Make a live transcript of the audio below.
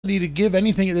To give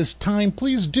anything at this time,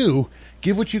 please do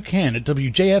give what you can at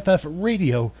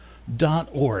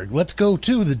WJFFradio.org. Let's go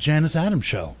to the Janice Adams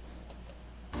Show.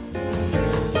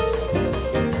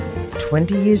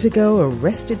 20 years ago,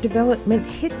 Arrested Development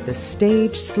hit the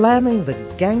stage, slamming the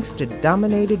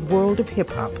gangster-dominated world of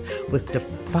hip-hop with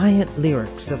defiant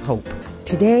lyrics of hope.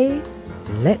 Today,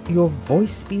 let your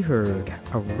voice be heard.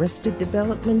 Arrested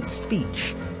Development's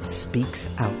speech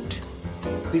speaks out.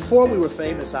 Before we were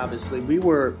famous, obviously, we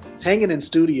were hanging in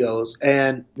studios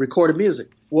and recorded music.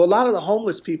 Well, a lot of the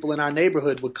homeless people in our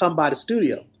neighborhood would come by the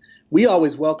studio. We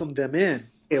always welcomed them in,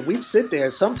 and we'd sit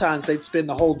there. Sometimes they'd spend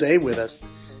the whole day with us.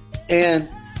 And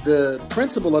the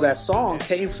principle of that song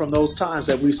came from those times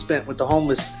that we spent with the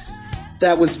homeless.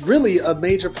 That was really a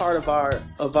major part of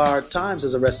our times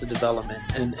as Arrested Development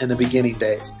in the beginning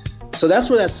days. So that's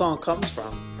where that song comes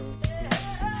from.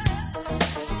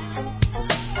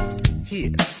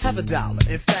 Here, have $1.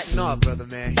 In fact, no, brother,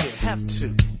 man, here, have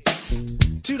 $2.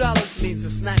 $2 means a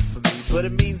snack for me, but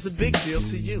it means a big deal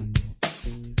to you.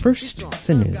 First,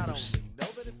 the news.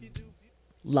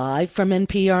 Live from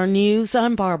NPR News,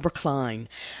 I'm Barbara Klein.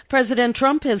 President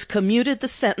Trump has commuted the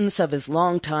sentence of his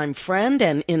longtime friend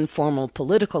and informal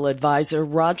political advisor,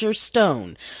 Roger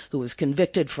Stone, who was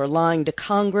convicted for lying to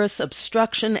Congress,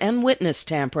 obstruction, and witness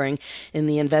tampering in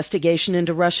the investigation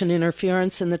into Russian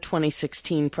interference in the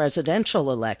 2016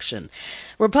 presidential election.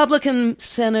 Republican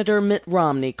Senator Mitt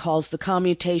Romney calls the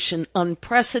commutation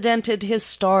unprecedented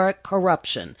historic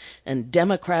corruption, and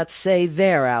Democrats say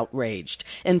they're outraged.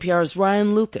 NPR's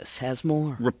Ryan Lucas has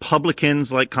more.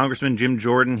 Republicans like Congressman Jim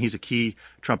Jordan, he's a key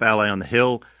Trump ally on the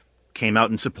Hill, came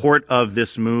out in support of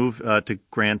this move to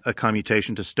grant a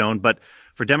commutation to Stone. But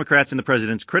for Democrats and the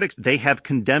president's critics, they have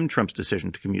condemned Trump's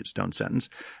decision to commute Stone's sentence,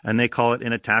 and they call it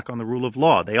an attack on the rule of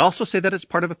law. They also say that it's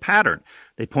part of a pattern.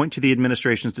 They point to the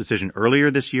administration's decision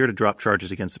earlier this year to drop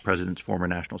charges against the president's former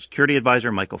national security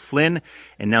advisor, Michael Flynn,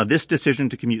 and now this decision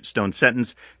to commute Stone's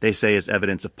sentence, they say, is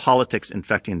evidence of politics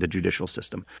infecting the judicial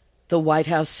system. The White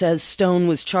House says Stone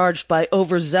was charged by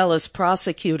overzealous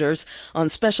prosecutors on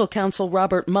special counsel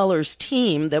Robert Mueller's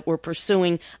team that were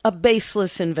pursuing a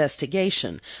baseless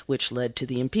investigation, which led to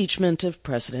the impeachment of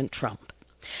President Trump.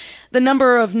 The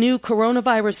number of new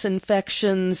coronavirus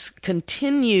infections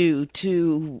continue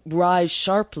to rise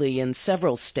sharply in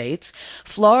several states.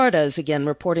 Florida is again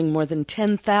reporting more than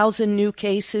 10,000 new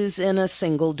cases in a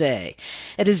single day.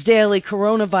 At his daily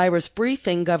coronavirus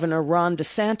briefing, Governor Ron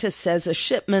DeSantis says a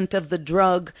shipment of the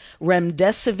drug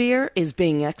remdesivir is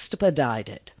being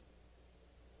expedited.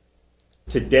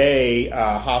 Today,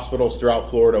 hospitals throughout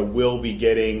Florida will be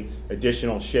getting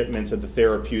additional shipments of the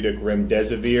therapeutic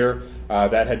remdesivir.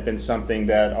 That had been something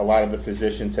that a lot of the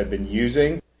physicians had been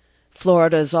using.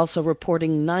 Florida is also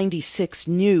reporting 96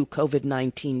 new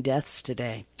COVID-19 deaths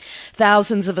today.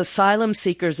 Thousands of asylum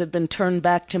seekers have been turned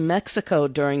back to Mexico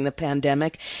during the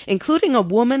pandemic, including a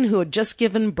woman who had just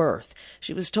given birth.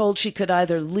 She was told she could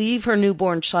either leave her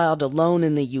newborn child alone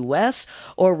in the U.S.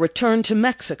 or return to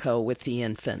Mexico with the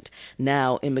infant.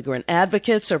 Now, immigrant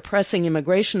advocates are pressing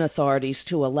immigration authorities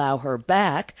to allow her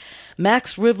back.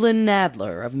 Max Rivlin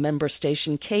Nadler of member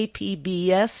station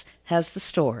KPBS has the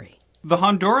story. The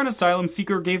Honduran asylum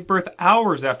seeker gave birth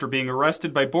hours after being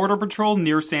arrested by Border Patrol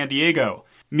near San Diego.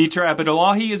 Mitra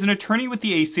Abdullahi is an attorney with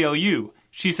the ACLU.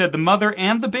 She said the mother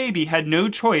and the baby had no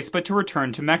choice but to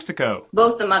return to Mexico.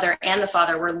 Both the mother and the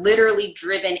father were literally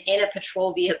driven in a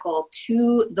patrol vehicle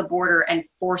to the border and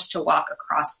forced to walk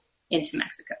across into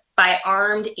Mexico by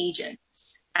armed agents.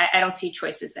 I don't see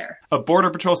choices there. A Border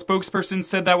Patrol spokesperson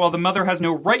said that while the mother has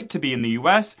no right to be in the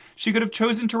U.S., she could have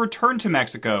chosen to return to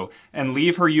Mexico and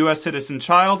leave her U.S. citizen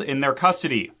child in their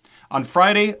custody. On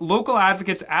Friday, local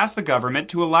advocates asked the government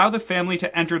to allow the family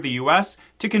to enter the U.S.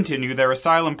 to continue their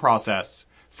asylum process.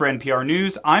 For NPR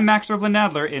News, I'm Max Rivlin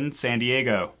Nadler in San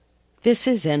Diego. This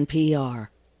is NPR.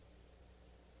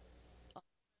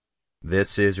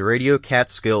 This is Radio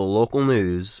Catskill Local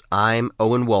News. I'm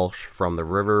Owen Walsh from the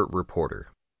River Reporter.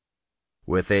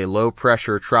 With a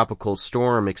low-pressure tropical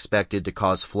storm expected to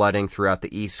cause flooding throughout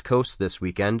the East Coast this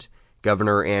weekend,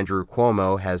 Governor Andrew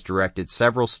Cuomo has directed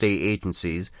several state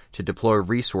agencies to deploy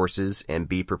resources and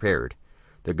be prepared.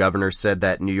 The governor said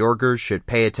that New Yorkers should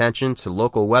pay attention to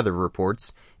local weather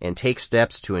reports and take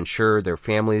steps to ensure their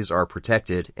families are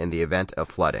protected in the event of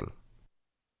flooding.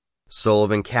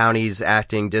 Sullivan County's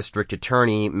acting district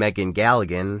attorney, Megan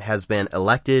Galligan, has been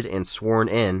elected and sworn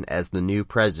in as the new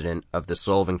president of the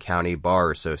Sullivan County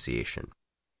Bar Association.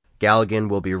 Galligan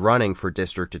will be running for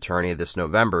district attorney this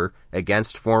November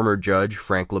against former Judge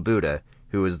Frank Labuda,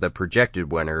 who is the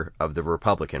projected winner of the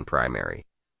Republican primary.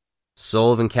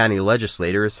 Sullivan County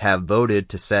legislators have voted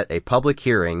to set a public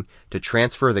hearing to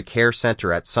transfer the care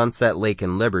center at Sunset Lake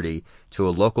and Liberty to a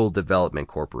local development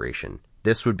corporation.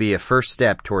 This would be a first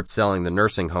step towards selling the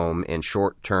nursing home and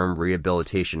short-term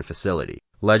rehabilitation facility.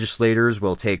 Legislators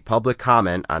will take public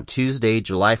comment on Tuesday,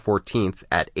 July 14th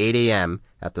at 8 a.m.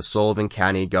 at the Sullivan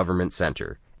County Government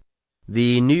Center.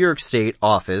 The New York State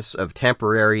Office of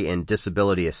Temporary and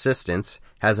Disability Assistance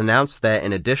has announced that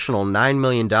an additional $9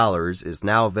 million is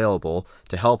now available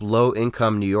to help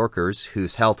low-income New Yorkers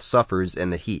whose health suffers in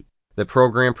the heat. The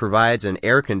program provides an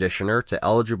air conditioner to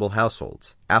eligible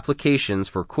households. Applications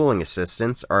for cooling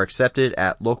assistance are accepted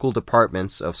at local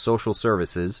departments of social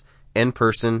services, in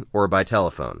person or by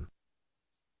telephone.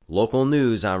 Local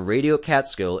news on Radio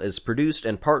Catskill is produced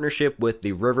in partnership with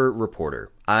the River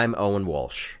Reporter. I'm Owen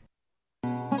Walsh.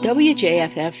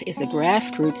 WJFF is a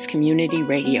grassroots community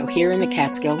radio here in the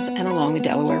Catskills and along the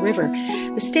Delaware River.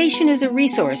 The station is a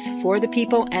resource for the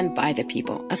people and by the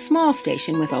people, a small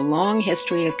station with a long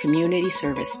history of community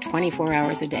service 24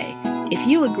 hours a day. If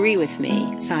you agree with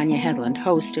me, Sonia Headland,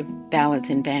 host of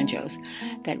Ballads and Banjos,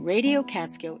 that Radio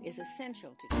Catskill is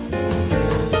essential to...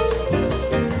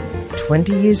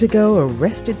 20 years ago,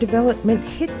 Arrested Development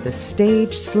hit the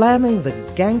stage, slamming the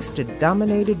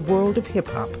gangster-dominated world of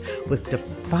hip-hop with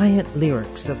defiant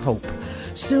lyrics of hope.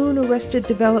 Soon, Arrested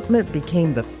Development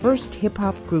became the first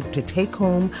hip-hop group to take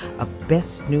home a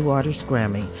Best New Artist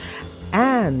Grammy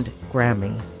and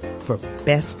Grammy for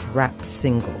Best Rap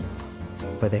Single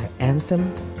for their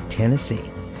anthem, Tennessee.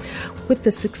 With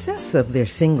the success of their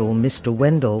single, Mr.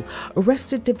 Wendell,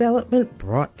 Arrested Development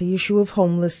brought the issue of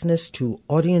homelessness to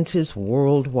audiences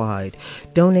worldwide,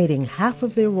 donating half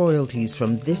of their royalties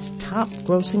from this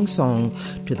top-grossing song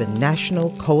to the National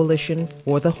Coalition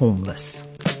for the Homeless.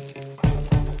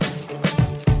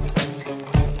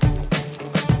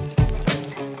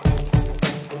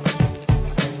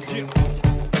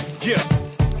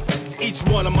 Each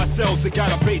one of my cells that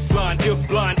got a baseline. If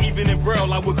blind, even in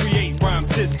braille, I would create rhymes.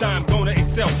 This time gonna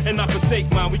excel and not forsake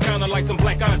mine. We kinda like some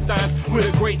black Einsteins with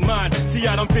a great mind. See,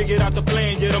 I done figured out the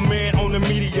plan. You're the man on the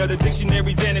media, the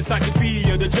dictionaries and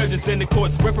encyclopedia, the judges and the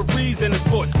courts, referees and the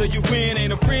sports. Till you win,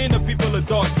 ain't a friend. The people are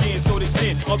dark skinned, so they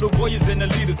send all the warriors and the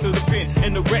leaders to the pen,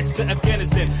 and the rest to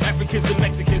Afghanistan. Africans and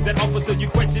Mexicans, that officer you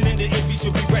questioning, the if you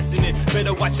should be resting in.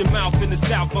 Better watch your mouth in the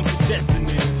South, I'm suggesting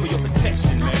it for your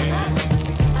protection, man.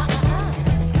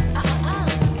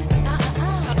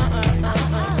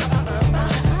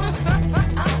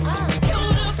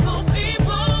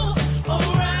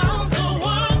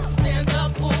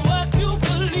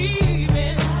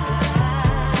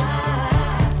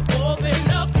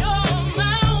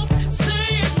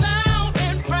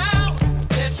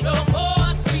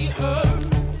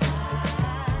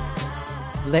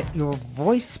 Let Your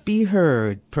Voice Be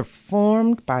Heard,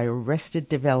 performed by Arrested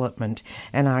Development.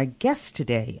 And our guest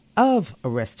today of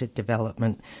Arrested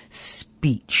Development,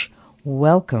 Speech.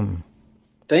 Welcome.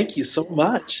 Thank you so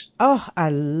much. Oh, I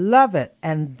love it.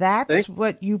 And that's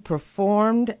what you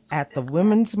performed at the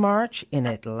Women's March in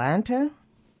Atlanta?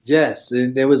 Yes,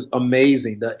 and it was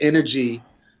amazing. The energy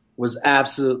was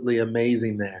absolutely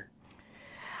amazing there.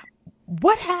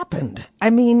 What happened? I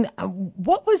mean,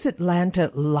 what was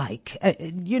Atlanta like?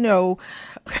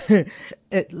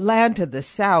 Atlanta, the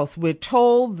South, we're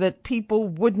told that people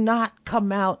would not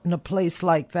come out in a place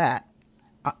like that.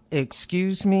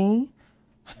 Excuse me?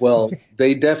 Well,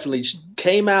 they definitely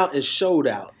came out and showed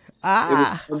out.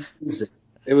 It was amazing.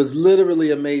 It was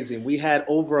literally amazing. We had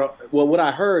what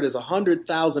I heard is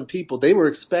 100,000 people. They were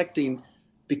expecting,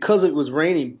 because it was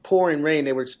raining, pouring rain,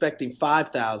 they were expecting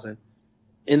 5,000.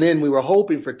 And then we were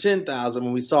hoping for 10,000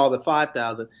 when we saw the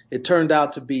 5,000. It turned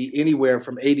out to be anywhere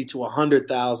from 80 to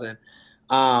 100,000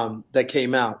 that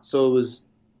came out. So it was,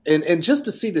 and just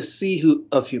to see the sea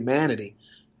of humanity,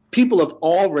 people of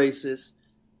all races,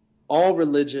 all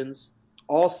religions,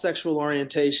 all sexual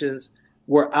orientations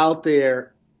were out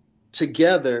there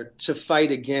together to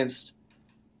fight against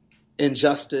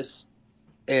injustice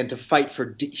and to fight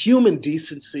for human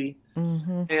decency.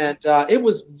 Mm-hmm. And it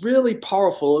was really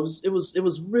powerful. It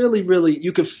was really, really,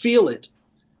 you could feel it.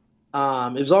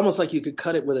 It was almost like you could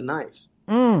cut it with a knife.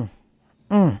 One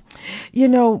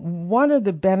of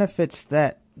the benefits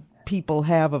that people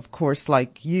have, of course,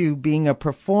 like you being a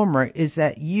performer, is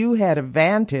that you had a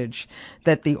vantage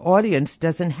that the audience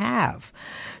doesn't have.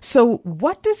 So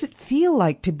what does it feel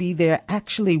like to be there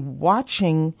actually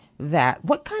watching that?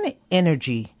 What kind of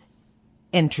energy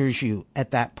enters you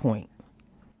at that point?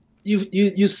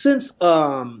 You sense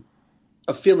a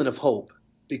feeling of hope,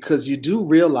 because you do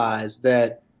realize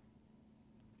that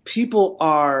people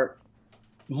are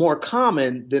more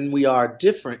common than we are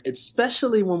different,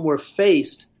 especially when we're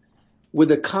faced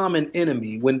with a common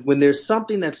enemy, when there's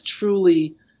something that's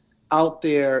truly out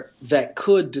there that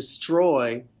could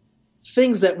destroy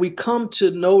things that we come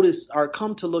to notice or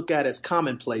come to look at as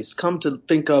commonplace, come to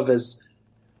think of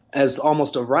as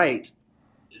almost a right,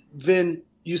 then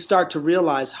you start to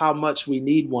realize how much we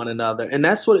need one another. And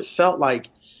that's what it felt like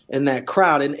in that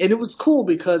crowd. And it was cool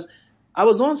because I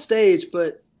was on stage,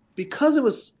 but because it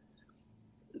was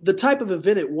the type of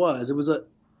event it was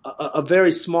a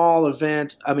very small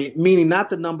event. I mean, meaning not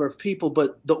the number of people,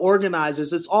 but the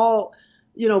organizers. It's all,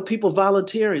 people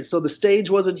volunteering. So the stage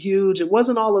wasn't huge. It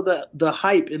wasn't all of the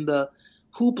hype and the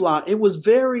hoopla. It was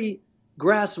very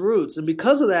grassroots. And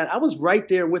because of that, I was right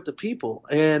there with the people.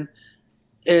 And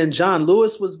John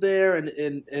Lewis was there.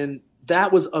 And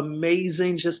that was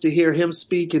amazing just to hear him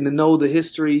speak and to know the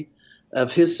history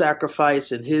of his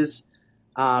sacrifice and his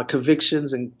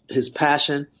convictions and his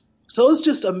passion. So it was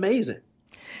just amazing.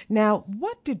 Now,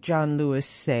 what did John Lewis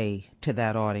say to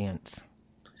that audience?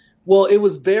 Well, it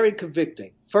was very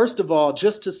convicting. First of all,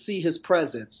 just to see his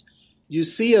presence, you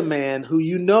see a man who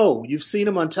you've seen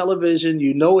him on television,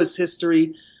 his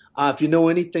history. If you know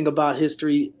anything about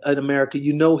history in America,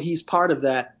 he's part of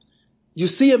that. You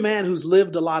see a man who's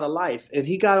lived a lot of life, and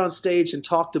he got on stage and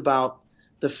talked about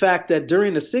the fact that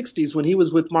during the 60s, when he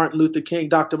was with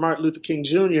Dr. Martin Luther King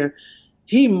Jr.,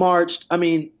 he marched,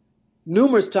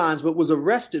 numerous times, but was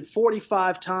arrested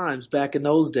 45 times back in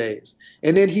those days.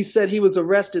 And then he said he was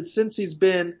arrested since he's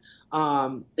been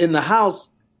in the House.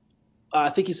 I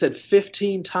think he said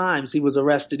 15 times he was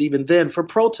arrested even then for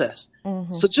protest.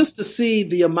 Mm-hmm. So just to see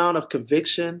the amount of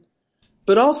conviction,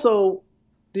 but also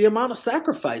the amount of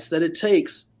sacrifice that it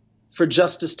takes for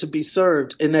justice to be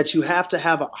served, and that you have to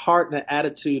have a heart and an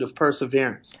attitude of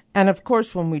perseverance. And of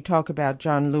course, when we talk about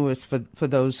John Lewis, for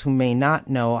those who may not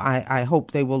know, I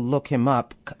hope they will look him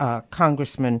up,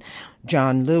 Congressman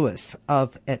John Lewis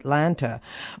of Atlanta.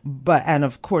 And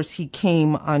of course, he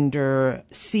came under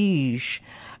siege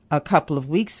a couple of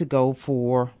weeks ago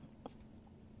for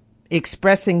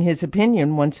expressing his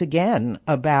opinion once again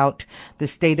about the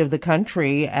state of the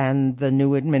country and the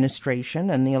new administration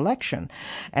and the election.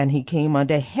 And he came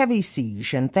under heavy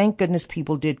siege, and thank goodness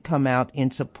people did come out in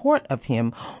support of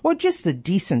him, or just the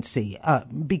decency,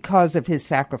 because of his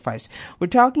sacrifice. We're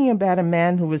talking about a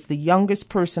man who was the youngest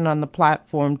person on the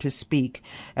platform to speak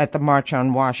at the March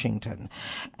on Washington.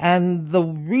 And the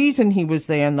reason he was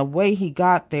there and the way he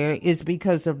got there is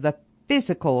because of the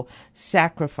physical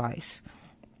sacrifice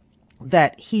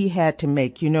that he had to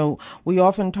make. We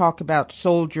often talk about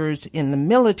soldiers in the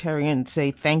military and say,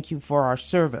 thank you for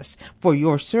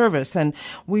your service. And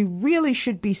we really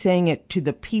should be saying it to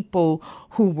the people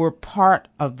who were part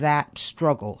of that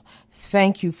struggle.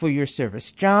 Thank you for your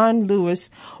service. John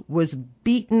Lewis was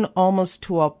beaten almost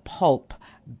to a pulp,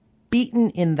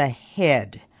 beaten in the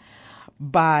head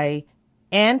by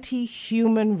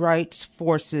anti-human rights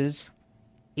forces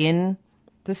in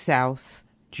the South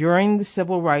during the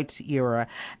Civil Rights era,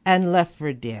 and left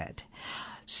for dead.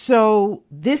 So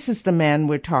this is the man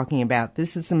we're talking about.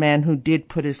 This is the man who did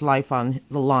put his life on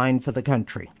the line for the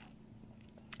country.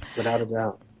 Without a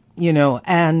doubt.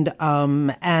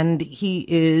 And he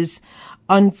is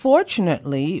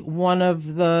unfortunately one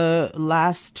of the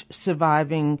last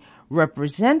surviving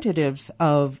representatives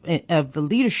of the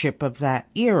leadership of that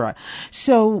era.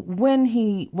 So when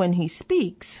he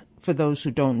speaks, for those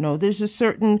who don't know, there's a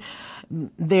certain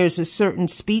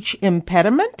speech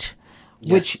impediment,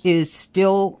 yes, which is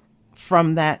still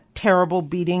from that terrible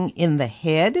beating in the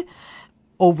head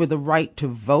over the right to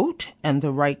vote and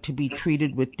the right to be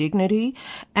treated with dignity.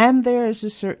 And there is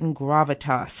a certain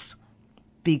gravitas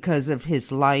because of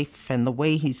his life and the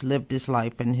way he's lived his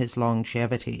life and his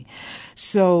longevity.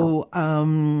 So,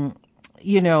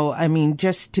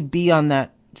 just to be on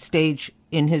that stage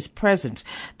in his presence.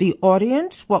 The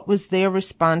audience, what was their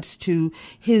response to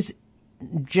his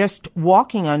just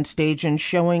walking on stage and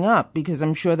showing up? Because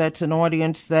I'm sure that's an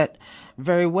audience that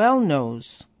very well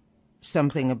knows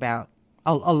something about,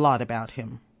 a lot about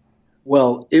him.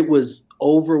 Well, it was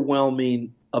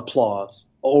overwhelming applause,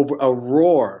 over a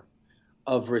roar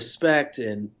of respect,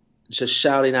 and just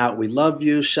shouting out, "We love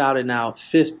you," shouting out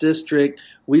 5th District.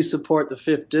 We support the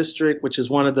 5th District, which is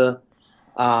one of the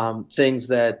things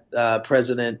that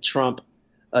President Trump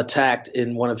attacked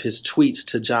in one of his tweets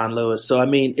to John Lewis. So,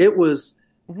 it was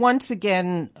once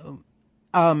again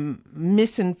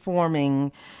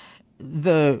misinforming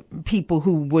the people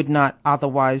who would not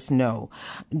otherwise know,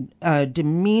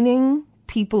 demeaning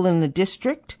people in the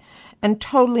district and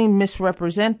totally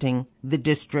misrepresenting the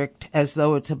district as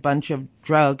though it's a bunch of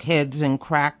drug heads and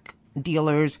crack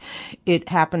dealers. It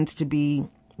happens to be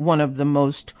one of the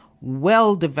most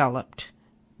well-developed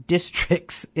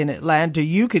districts in Atlanta.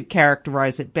 You could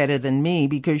characterize it better than me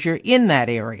because you're in that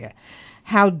area.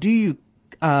 How do you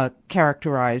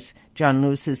characterize John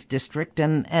Lewis's district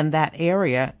and that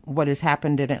area, what has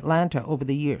happened in Atlanta over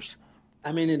the years?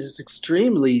 I mean, it is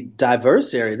extremely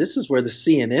diverse area. This is where the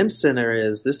CNN Center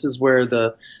is. This is where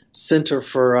the Center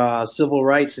for Civil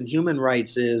Rights and Human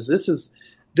Rights is.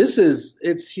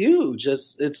 It's huge.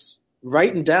 It's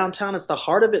right in downtown. It's the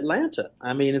heart of Atlanta.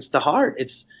 I mean, it's the heart.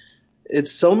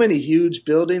 It's so many huge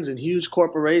buildings and huge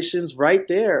corporations right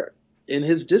there in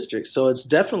his district. So it's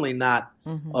definitely not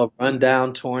a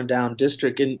rundown, torn down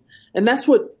district. And that's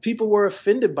what people were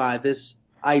offended by, this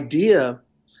idea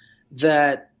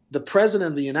that the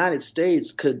president of the United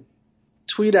States could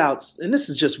tweet out, and this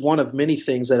is just one of many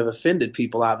things that have offended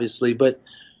people, obviously, but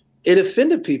it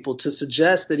offended people to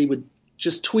suggest that he would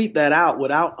just tweet that out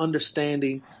without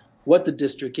understanding what the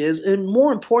district is, and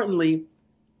more importantly,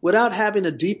 without having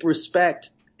a deep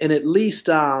respect and at least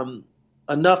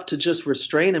enough to just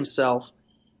restrain himself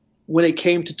when it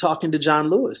came to talking to John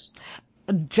Lewis.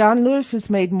 John Lewis has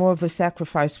made more of a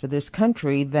sacrifice for this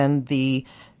country than the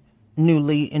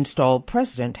newly installed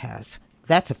president has.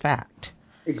 That's a fact.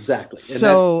 Exactly.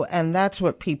 And that's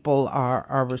what people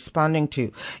are responding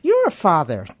to. You're a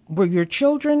father. Were your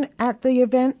children at the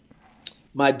event?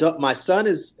 My son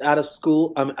is out of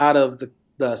school. I'm out of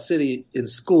the city in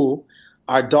school.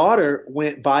 Our daughter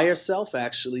went by herself,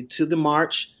 actually, to the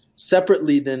march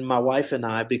separately than my wife and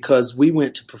I, because we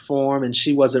went to perform and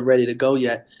she wasn't ready to go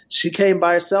yet. She came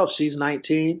by herself. She's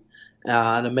 19.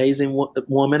 An amazing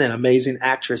woman, an amazing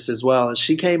actress as well. And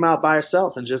she came out by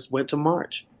herself and just went to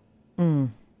march.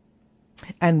 Mm.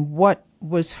 And what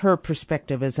was her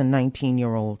perspective as a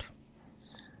 19-year-old?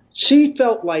 She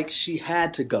felt like she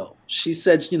had to go. She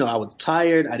said, I was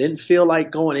tired. I didn't feel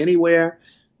like going anywhere,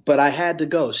 but I had to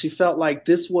go. She felt like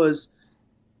this is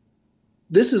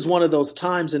one of those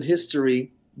times in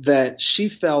history that she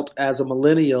felt as a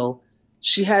millennial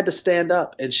she had to stand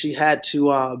up and she had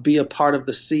to be a part of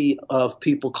the sea of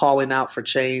people calling out for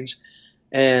change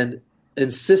and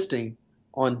insisting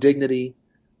on dignity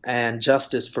and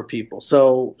justice for people.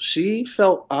 So she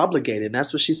felt obligated.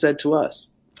 That's what she said to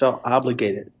us, felt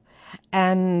obligated.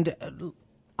 And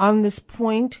on this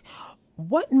point,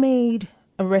 what made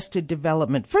Arrested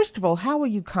Development? First of all, how were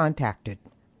you contacted?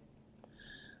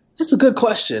 That's a good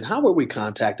question. How were we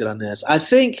contacted on this? I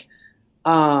think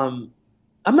I'm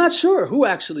not sure who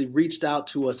actually reached out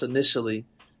to us initially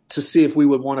to see if we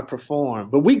would want to perform,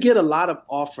 but we get a lot of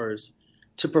offers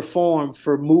to perform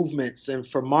for movements and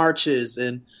for marches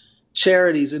and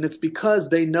charities. And it's because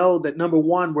they know that, number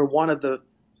one, we're one of the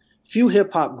few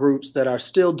hip hop groups that are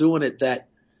still doing it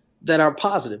that are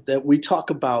positive, that we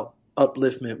talk about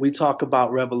upliftment. We talk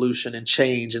about revolution and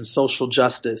change and social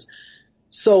justice.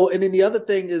 So, and then the other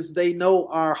thing is they know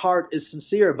our heart is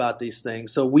sincere about these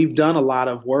things. So we've done a lot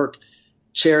of work,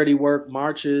 charity work,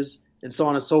 marches, and so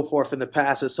on and so forth in the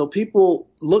past. And so people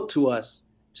look to us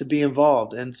to be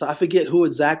involved. And so I forget who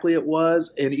exactly it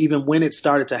was and even when it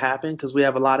started to happen, because we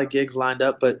have a lot of gigs lined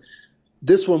up. But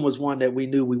this one was one that we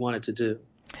knew we wanted to do.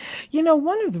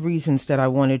 One of the reasons that I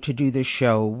wanted to do this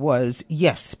show was,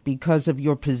 yes, because of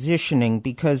your positioning,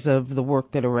 because of the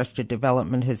work that Arrested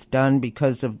Development has done,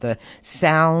 because of the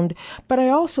sound. But I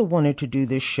also wanted to do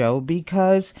this show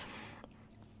because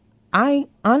I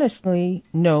honestly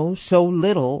know so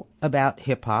little about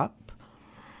hip hop.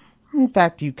 In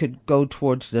fact, you could go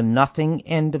towards the nothing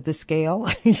end of the scale,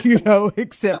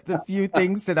 except the few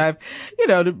things that I've,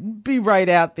 to be right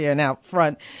out there and out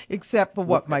front, except for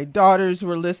what my daughters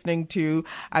were listening to.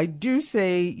 I do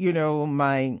say,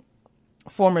 my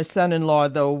former son-in-law,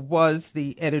 though, was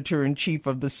the editor-in-chief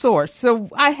of The Source. So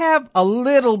I have a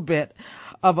little bit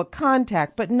of a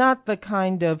contact, but not the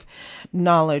kind of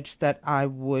knowledge that I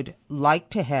would like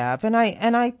to have. And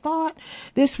I thought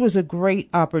this was a great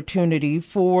opportunity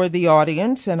for the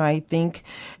audience. And I think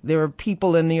there are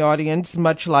people in the audience,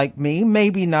 much like me,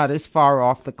 maybe not as far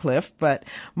off the cliff, but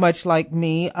much like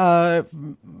me,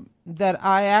 that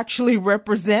I actually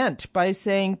represent by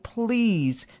saying,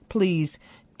 please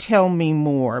tell me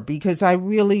more, because I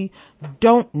really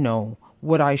don't know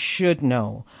what I should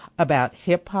know about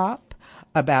hip hop,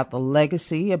 about the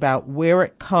legacy, about where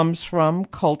it comes from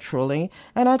culturally,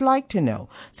 and I'd like to know.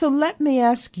 So let me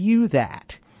ask you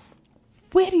that.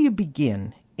 Where do you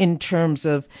begin in terms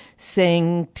of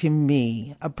saying to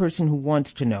me, a person who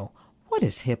wants to know, what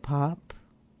is hip hop?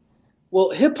 Well,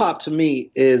 hip hop to me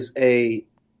is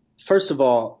first of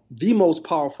all, the most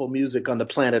powerful music on the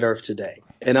planet Earth today.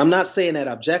 And I'm not saying that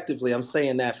objectively. I'm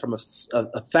saying that from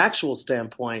a factual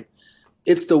standpoint.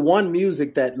 It's the one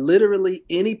music that literally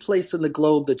any place in the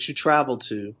globe that you travel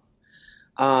to,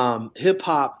 hip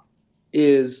hop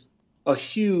is a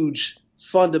huge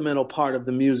fundamental part of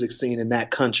the music scene in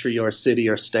that country or city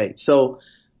or state. So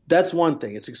that's one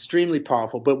thing. It's extremely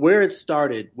powerful. But where it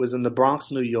started was in the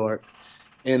Bronx, New York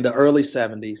in the early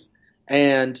 70s.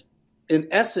 And in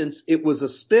essence, it was a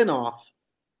spinoff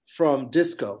from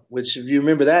disco, which if you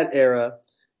remember that era,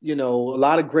 a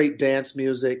lot of great dance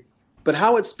music. But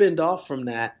how it spinned off from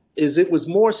that is it was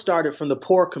more started from the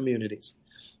poor communities.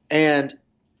 And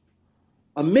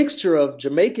a mixture of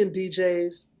Jamaican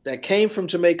DJs that came from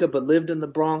Jamaica but lived in the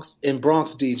Bronx, and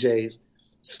Bronx DJs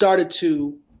started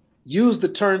to use the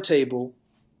turntable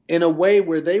in a way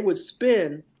where they would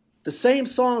spin the same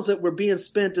songs that were being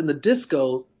spent in the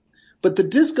discos. But the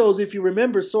discos, if you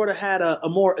remember, sort of had a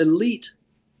more elite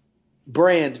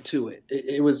brand to it.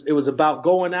 It was about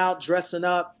going out, dressing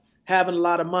up, having a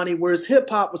lot of money, whereas hip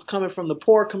hop was coming from the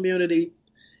poor community.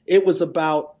 It was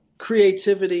about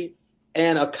creativity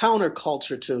and a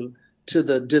counterculture to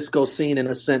the disco scene in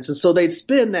a sense. And so they'd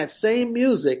spin that same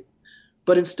music,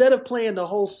 but instead of playing the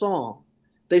whole song,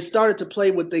 they started to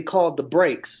play what they called the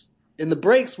breaks. And the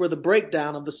breaks were the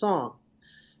breakdown of the song.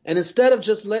 And instead of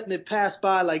just letting it pass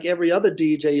by like every other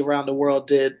DJ around the world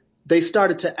did, they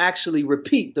started to actually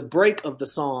repeat the break of the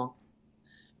song.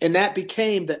 And that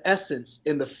became the essence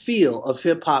and the feel of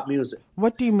hip-hop music.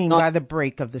 What do you mean by the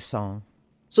break of the song?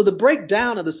 So the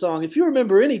breakdown of the song, if you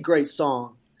remember any great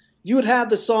song, you would have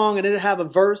the song and it'd have a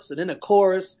verse and then a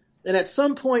chorus. And at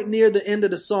some point near the end of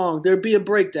the song, there'd be a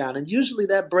breakdown. And usually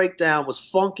that breakdown was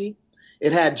funky.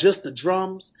 It had just the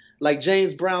drums. Like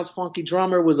James Brown's Funky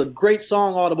Drummer was a great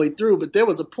song all the way through. But there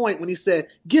was a point when he said,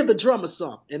 give the drummer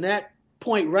some. And that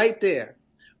point right there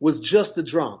was just the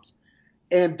drums.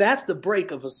 And that's the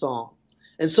break of a song.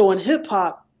 And so in hip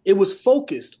hop, it was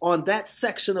focused on that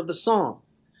section of the song.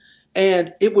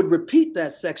 And it would repeat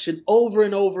that section over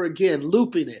and over again,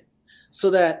 looping it, so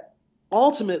that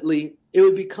ultimately it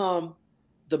would become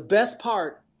the best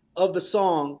part of the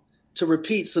song to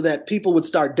repeat so that people would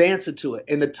start dancing to it.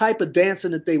 And the type of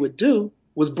dancing that they would do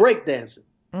was break dancing.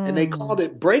 And they called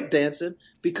it break dancing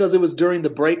because it was during the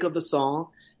break of the song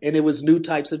and it was new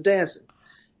types of dancing.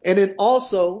 And then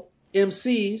also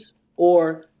MCs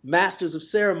or masters of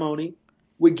ceremony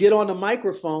would get on the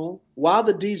microphone while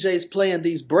the DJ's playing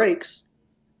these breaks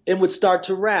and would start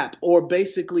to rap or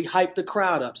basically hype the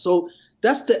crowd up. So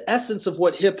that's the essence of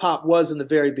what hip hop was in the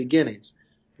very beginnings.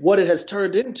 What it has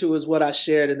turned into is what I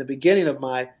shared in the beginning of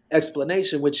my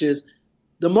explanation, which is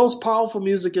the most powerful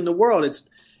music in the world.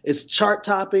 It's chart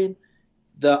topping.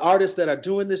 The artists that are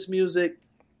doing this music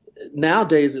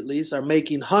nowadays, at least, are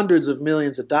making hundreds of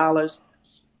millions of dollars,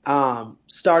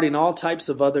 starting all types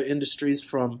of other industries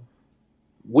from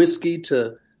whiskey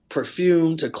to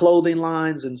perfume to clothing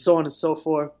lines and so on and so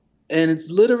forth. And it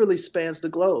literally spans the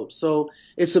globe. So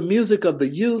it's a music of the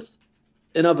youth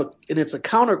and it's a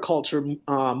counterculture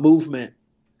movement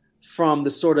from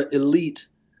the sort of elite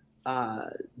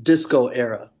disco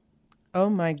era. Oh,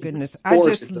 my goodness. I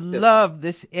just love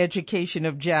this education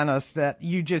of Janos that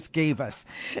you just gave us.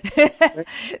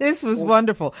 This was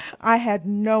wonderful. I had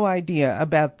no idea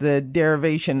about the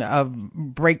derivation of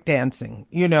breakdancing.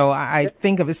 I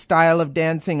think of a style of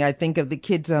dancing. I think of the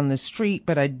kids on the street,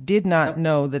 but I did not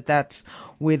know that that's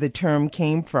where the term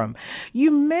came from. You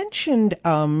mentioned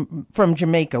from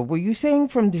Jamaica. Were you saying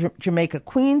from Jamaica,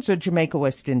 Queens, or Jamaica,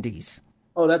 West Indies?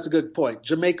 Oh, that's a good point.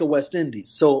 Jamaica, West Indies.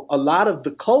 So a lot of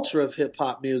the culture of hip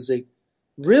hop music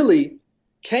really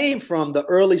came from the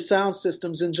early sound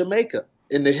systems in Jamaica,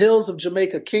 in the hills of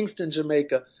Jamaica, Kingston,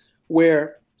 Jamaica,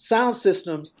 where sound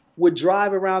systems would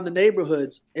drive around the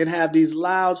neighborhoods and have these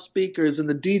loud speakers, and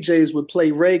the DJs would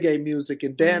play reggae music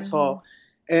and dance hall.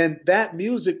 And that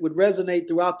music would resonate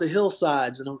throughout the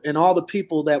hillsides and all the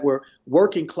people that were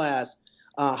working class,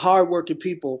 hardworking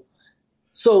people.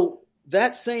 So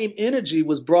that same energy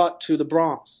was brought to the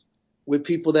Bronx with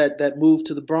people that moved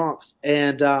to the Bronx.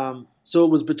 And so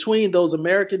it was between those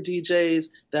American DJs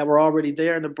that were already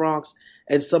there in the Bronx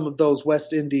and some of those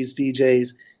West Indies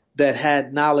DJs that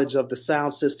had knowledge of the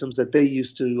sound systems that they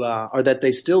used to, or that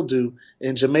they still do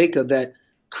in Jamaica, that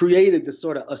created the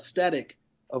sort of aesthetic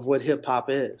of what hip hop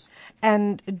is.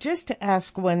 And just to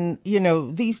ask, when,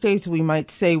 these days we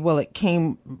might say, well, it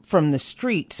came from the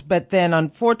streets, but then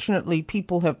unfortunately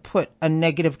people have put a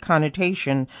negative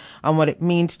connotation on what it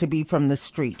means to be from the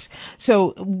streets.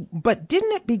 So, but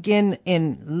didn't it begin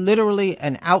in literally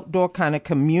an outdoor kind of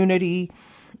community,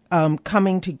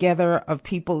 coming together of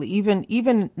people,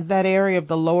 even that area of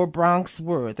the lower Bronx?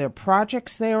 Were there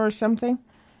projects there or something?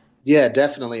 Yeah,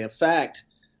 definitely. In fact,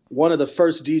 one of the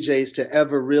first DJs to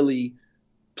ever really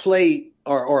play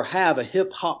or have a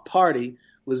hip hop party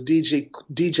was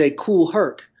DJ Kool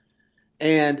Herc.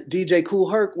 And DJ Kool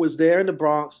Herc was there in the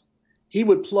Bronx. He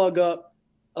would plug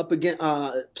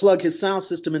his sound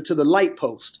system into the light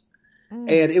post.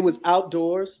 And it was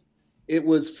outdoors. It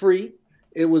was free.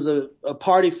 It was a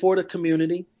party for the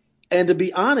community. And to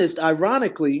be honest,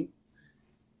 ironically,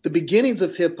 the beginnings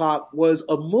of hip hop was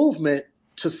a movement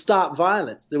to stop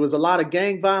violence. There was a lot of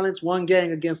gang violence, one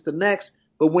gang against the next.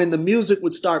 But when the music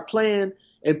would start playing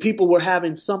and people were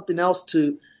having something else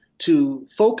to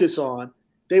focus on,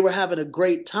 they were having a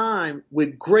great time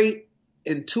with great,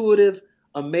 intuitive,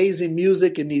 amazing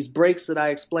music and these breaks that I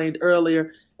explained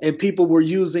earlier. And people were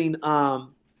using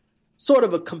sort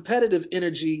of a competitive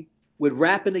energy with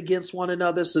rapping against one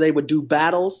another. So they would do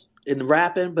battles in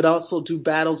rapping, but also do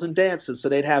battles in dances. So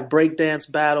they'd have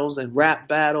breakdance battles and rap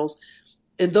battles.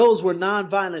 And those were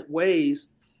nonviolent ways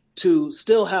to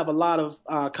still have a lot of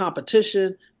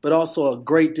competition, but also a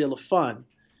great deal of fun.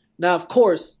 Now, of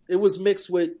course, it was mixed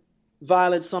with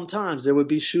violence sometimes. There would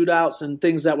be shootouts and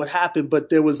things that would happen, but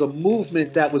there was a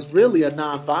movement that was really a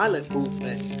nonviolent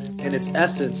movement in its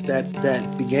essence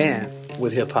that began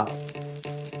with hip hop.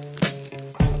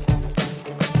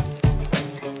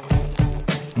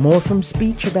 More from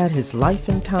Speech about his life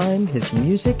and time, his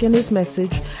music and his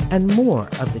message, and more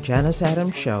of the Janice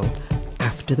Adams Show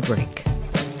after the break.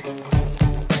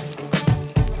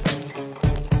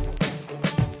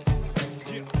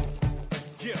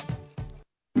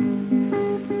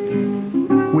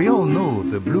 We all know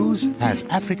the blues has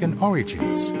African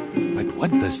origins, but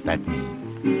what does that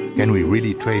mean? Can we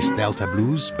really trace Delta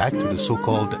blues back to the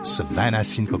so-called Savannah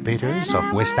syncopators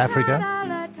of West Africa?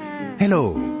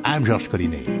 Hello, I'm Georges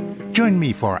Collinet. Join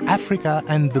me for Africa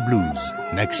and the Blues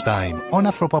next time on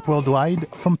Afropop Worldwide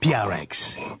from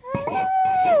PRX.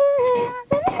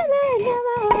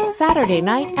 Saturday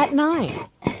night at 9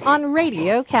 on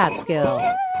Radio Catskill.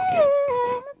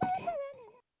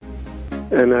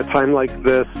 And at a time like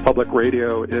this, public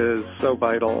radio is so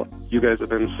vital. You guys have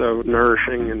been so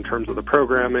nourishing in terms of the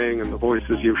programming and the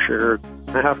voices you've shared.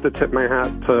 I have to tip my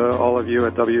hat to all of you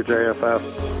at WJFF.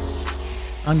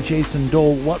 I'm Jason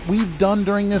Dole. What we've done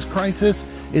during this crisis,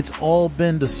 it's all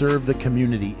been to serve the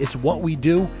community. It's what we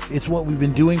do. It's what we've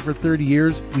been doing for 30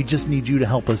 years. We just need you to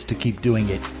help us to keep doing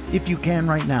it. If you can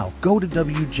right now, go to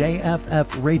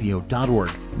WJFFradio.org.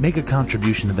 Make a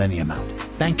contribution of any amount.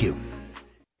 Thank you.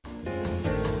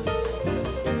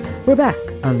 We're back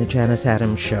on the Janice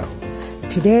Adams Show.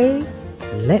 Today,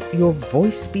 let your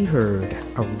voice be heard.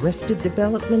 Arrested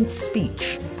Development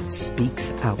Speech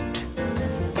speaks out.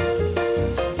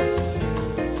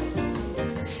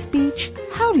 Speech,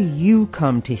 how do you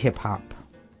come to hip-hop?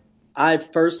 I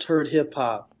first heard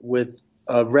hip-hop with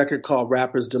a record called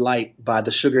Rapper's Delight by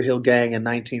the Sugar Hill Gang in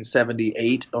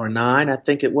 1978 or 9, I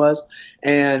think it was.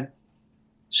 And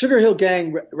Sugar Hill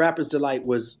Gang Rapper's Delight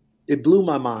it blew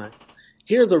my mind.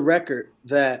 Here's a record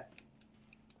that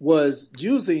was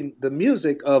using the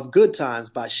music of Good Times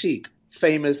by Chic,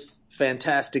 famous,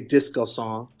 fantastic disco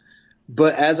song.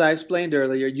 But as I explained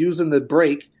earlier, using the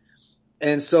break.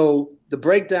 And so the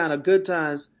breakdown of Good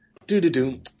Times,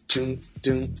 do-do-doom, doom,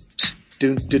 doom,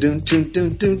 doom, doom, doom,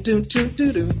 doom, doom, doom,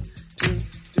 doom, doom.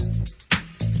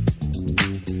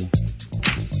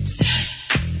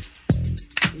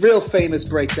 Real famous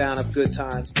breakdown of Good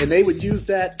Times. And they would use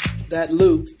that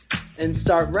loop and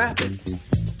start rapping.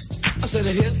 I said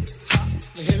the hip hop,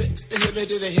 the hip it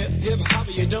to the hip hop,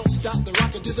 you don't stop the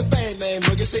rocket to the bang bang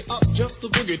boogie. Say up jump the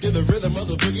boogie to the rhythm of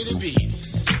the boogie to beat.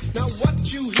 Now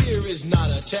what you hear is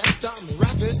not a test. I'm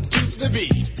rapping to the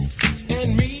beat,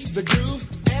 and me, the groove,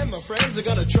 and my friends are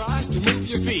gonna try to move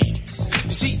your feet.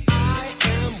 You see, I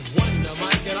am Wonder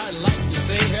Mike, and I like to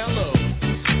say hello.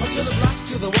 Up to the black,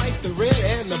 to the white, the red,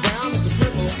 and the brown, the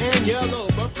purple, and yellow.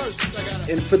 But first, I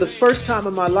gotta. And for the first time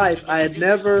in my life, I had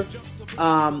never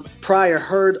prior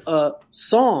heard a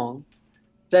song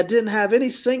that didn't have any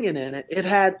singing in it. It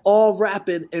had all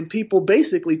rapping and people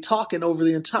basically talking over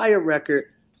the entire record.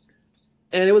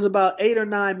 And it was about 8 or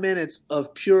 9 minutes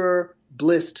of pure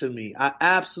bliss to me. I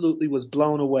absolutely was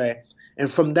blown away. And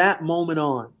from that moment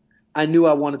on, I knew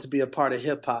I wanted to be a part of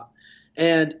hip hop.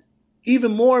 And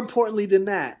even more importantly than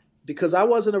that, because I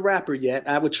wasn't a rapper yet,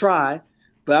 I would try,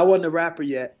 but I wasn't a rapper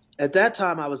yet. At that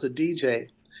time, I was a DJ.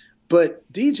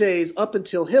 But DJs up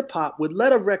until hip hop would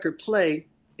let a record play.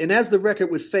 And as the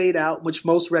record would fade out, which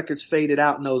most records faded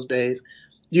out in those days,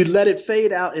 you'd let it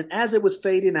fade out. And as it was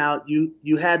fading out,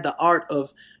 you had the art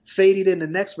of fading in the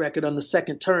next record on the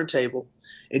second turntable,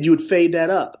 and you would fade that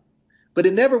up. But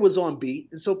it never was on beat.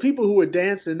 And so people who were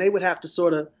dancing, they would have to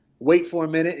sort of wait for a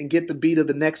minute and get the beat of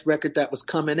the next record that was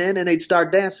coming in, and they'd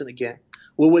start dancing again.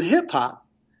 Well, with hip hop,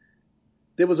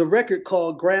 there was a record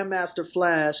called Grandmaster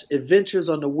Flash Adventures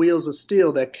on the Wheels of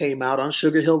Steel that came out on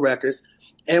Sugar Hill Records.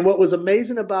 And what was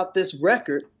amazing about this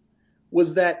record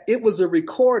was that it was a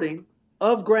recording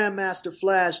of Grandmaster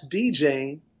Flash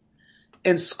DJing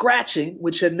and scratching,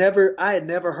 which I had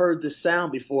never heard this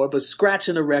sound before, but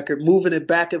scratching a record, moving it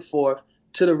back and forth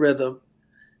to the rhythm,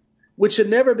 which had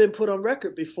never been put on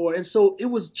record before. And so it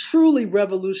was truly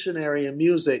revolutionary in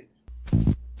music.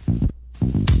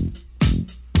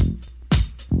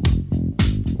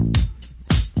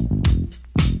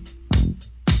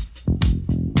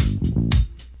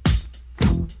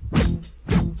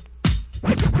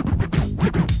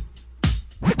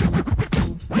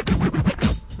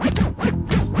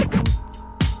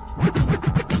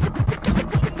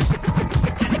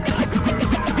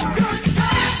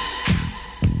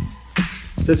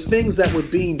 The things that were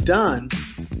being done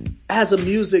as a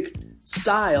music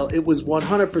style, it was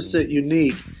 100%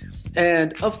 unique.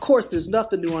 And of course, there's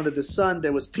nothing new under the sun.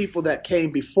 There was people that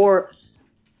came before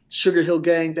Sugar Hill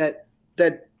Gang that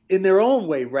in their own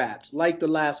way rapped, like the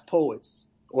Last Poets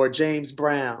or James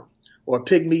Brown or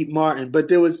Pigmeat Martin. But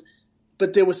there was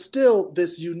still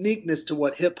this uniqueness to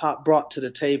what hip hop brought to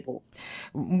the table.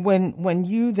 When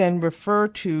you then refer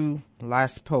to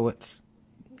Last Poets,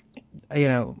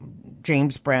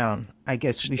 James Brown, I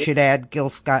guess we should add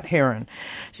Gil Scott-Heron.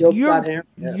 So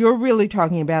you're really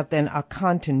talking about then a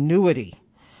continuity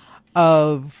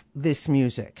of this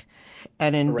music.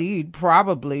 And indeed,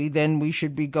 probably then we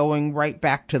should be going right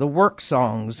back to the work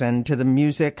songs and to the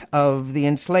music of the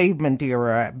enslavement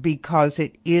era, because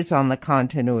it is on the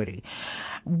continuity.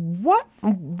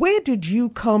 Where did you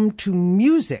come to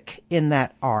music in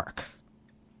that arc?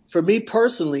 For me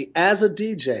personally, as a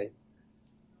DJ,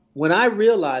 when I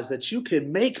realized that you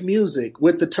can make music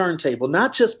with the turntable,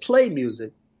 not just play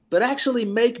music, but actually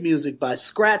make music by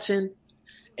scratching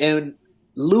and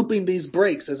looping these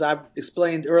breaks, as I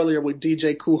explained earlier with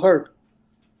DJ Kool Herc,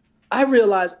 I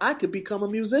realized I could become a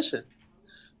musician,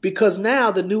 because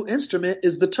now the new instrument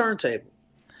is the turntable.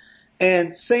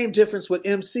 And same difference with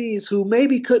MCs who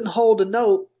maybe couldn't hold a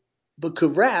note but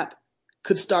could rap,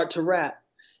 could start to rap.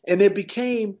 And there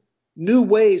became new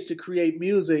ways to create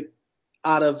music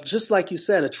out of, just like you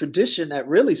said, a tradition that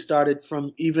really started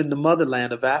from even the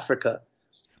motherland of Africa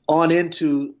on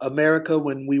into America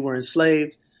when we were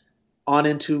enslaved, on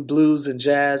into blues and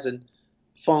jazz and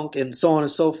funk and so on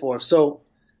and so forth. So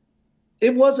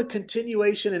it was a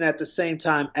continuation, and at the same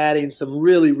time adding some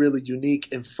really, really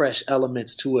unique and fresh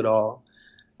elements to it all.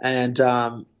 And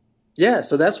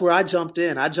so that's where I jumped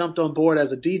in. I jumped on board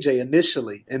as a DJ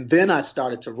initially, and then I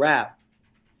started to rap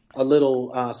a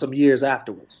little some years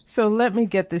afterwards. So let me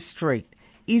get this straight.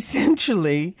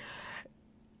 Essentially,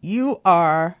 you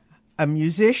are a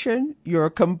musician, you're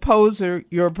a composer,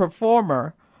 you're a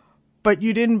performer, but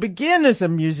you didn't begin as a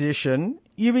musician.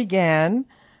 You began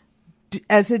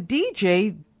as a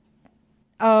DJ,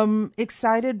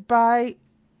 excited by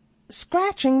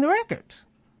scratching the records.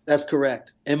 That's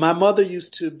correct. And my mother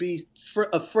used to be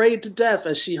afraid to death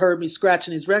as she heard me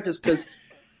scratching these records, because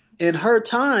in her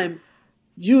time,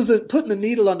 putting the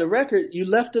needle on the record, you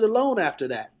left it alone after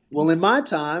that. Well, in my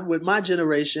time, with my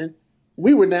generation,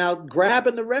 we were now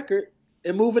grabbing the record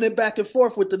and moving it back and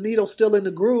forth with the needle still in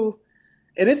the groove,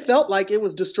 and it felt like it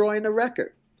was destroying the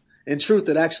record. In truth,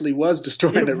 it actually was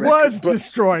destroying the record. It was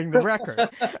destroying the record.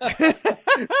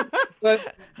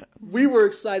 But we were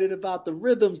excited about the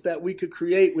rhythms that we could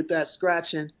create with that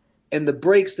scratching and the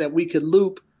breaks that we could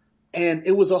loop, and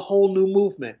it was a whole new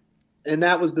movement. And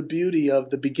that was the beauty of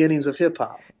the beginnings of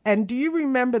hip-hop. And do you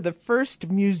remember the first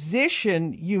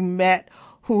musician you met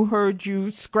who heard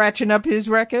you scratching up his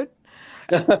record?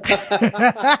 No,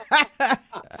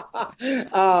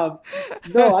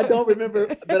 I don't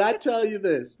remember. But I tell you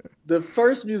this. The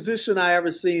first musician I ever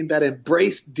seen that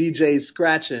embraced DJ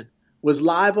scratching was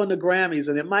live on the Grammys,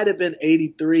 and it might have been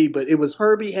 83, but it was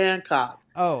Herbie Hancock.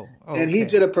 Oh, okay. And he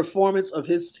did a performance of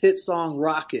his hit song,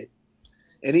 Rocket.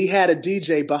 And he had a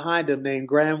DJ behind him named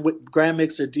Grand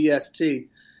Mixer DST.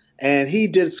 And he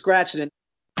did scratching.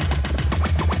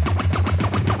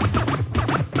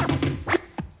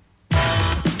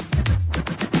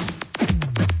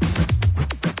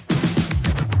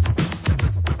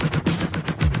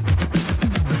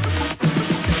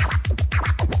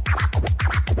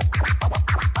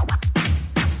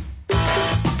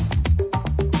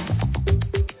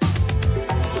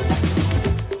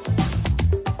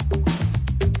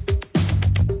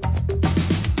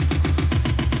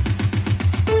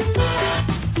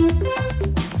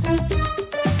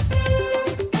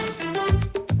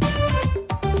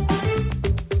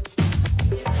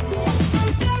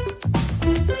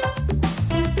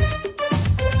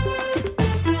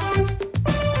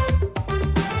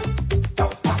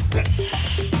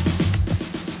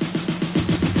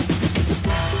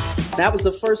 That was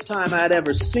the first time I had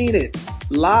ever seen it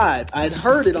live. I had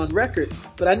heard it on record,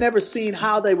 but I'd never seen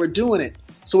how they were doing it.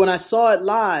 So when I saw it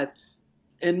live,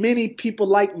 and many people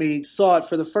like me saw it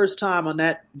for the first time on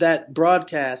that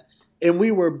broadcast, and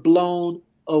we were blown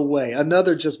away.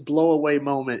 Another just blow away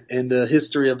moment in the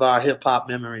history of our hip hop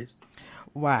memories.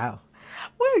 Wow.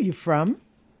 Where are you from?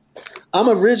 I'm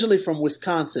originally from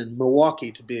Wisconsin,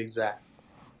 Milwaukee to be exact.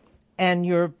 And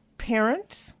your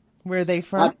parents, where are they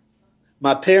from?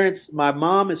 My parents, my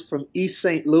mom is from East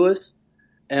St. Louis,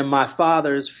 and my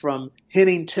father is from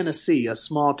Henning, Tennessee, a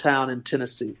small town in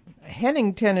Tennessee.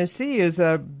 Henning, Tennessee is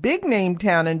a big name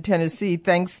town in Tennessee,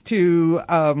 thanks to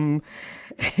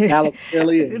Alex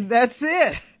Haley. That's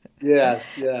it.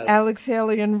 Yes. Alex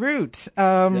Haley and Roots.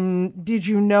 Did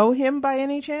you know him by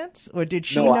any chance, or did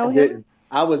she know him? Didn't.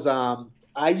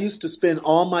 I used to spend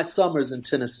all my summers in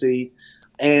Tennessee,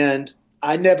 and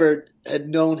I never had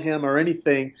known him or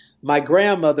anything. My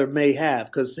grandmother may have,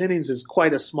 because Hennings is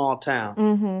quite a small town.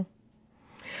 Mm-hmm.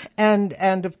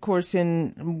 And of course,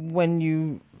 when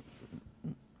you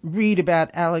read about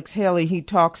Alex Haley, he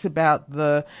talks about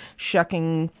the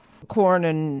shucking corn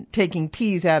and taking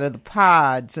peas out of the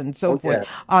pods and so forth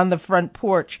on the front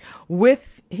porch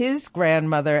with his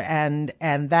grandmother and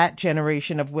that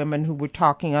generation of women who were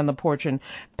talking on the porch and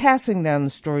passing down the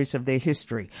stories of their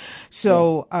history.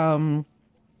 So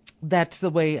that's the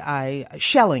way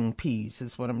shelling peas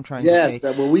is what I'm trying to say. Yes,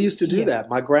 well, we used to do that.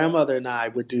 My grandmother and I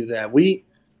would do that.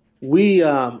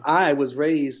 I was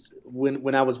raised,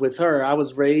 when I was with her, I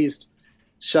was raised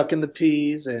shucking the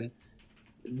peas and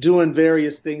doing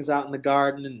various things out in the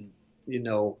garden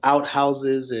and,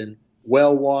 outhouses and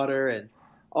well water and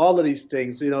all of these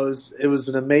things. It was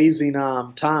an amazing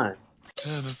time.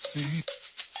 Tennessee,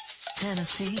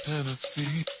 Tennessee,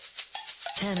 Tennessee,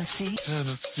 Tennessee,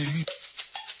 Tennessee,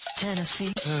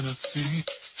 Tennessee, Tennessee,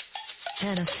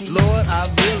 Tennessee. Lord,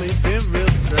 I've really been real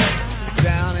stressed,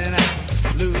 down and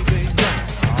out, losing ground.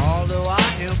 Although I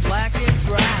am black and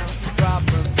brown,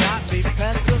 problems got me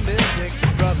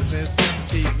pessimistic. Brothers and sisters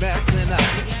keep messing up.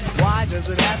 Why does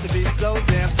it have to be so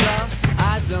damn tough?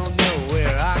 I don't know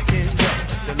where I can go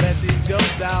to let these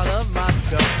ghosts out of my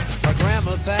skull. My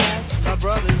grandma passed, my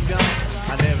brother's gone.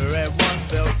 I never at once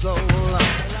felt so alone.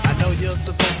 I know you're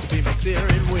supposed to be my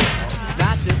steering wheel,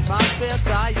 not just my spare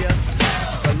tire.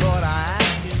 But Lord, I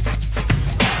ask you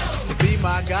to be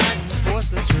my guiding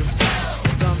force of truth. For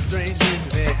some strange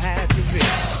reason it had to be.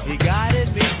 He guided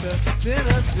me to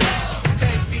Tennessee.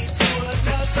 Take me to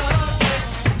another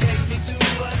place. Take me to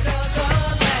another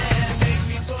land. Make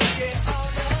me forget all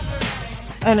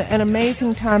the hurts. An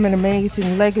amazing time, an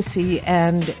amazing legacy.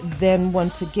 And then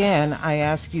once again, I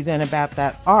ask you then about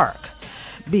that arc,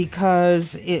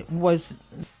 because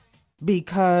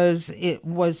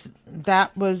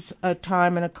that was a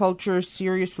time and a culture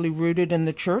seriously rooted in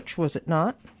the church, was it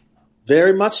not?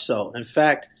 Very much so. In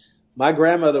fact, my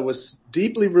grandmother was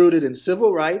deeply rooted in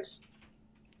civil rights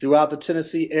throughout the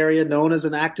Tennessee area, known as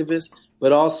an activist,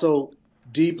 but also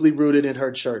deeply rooted in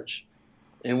her church.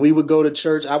 And we would go to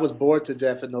church. I was bored to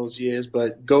death in those years,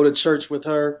 but go to church with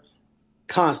her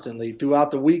constantly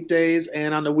throughout the weekdays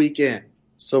and on the weekend.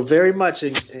 So very much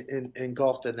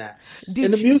engulfed in that.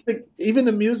 And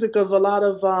the music of a lot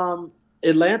of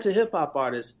Atlanta hip hop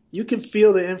artists, you can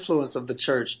feel the influence of the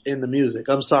church in the music.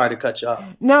 I'm sorry to cut you off.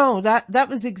 No, that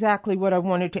was exactly what I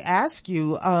wanted to ask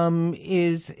you.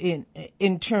 Is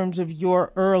in terms of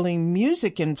your early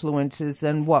music influences,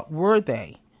 and what were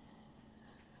they?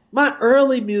 My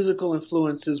early musical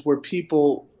influences were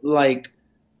people like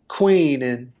Queen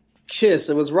and Kiss.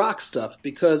 It was rock stuff,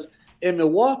 because in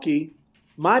Milwaukee,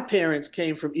 my parents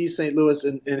came from East St. Louis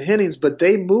and Hennings, but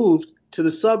they moved to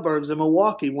the suburbs of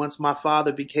Milwaukee once my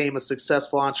father became a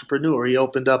successful entrepreneur. He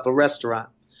opened up a restaurant,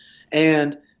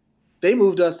 and they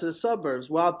moved us to the suburbs.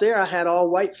 Well, out there, I had all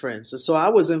white friends. And so I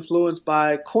was influenced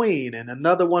by Queen and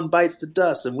Another One Bites the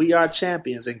Dust and We Are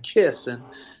Champions and Kiss and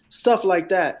stuff like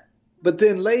that. But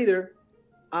then later,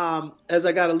 as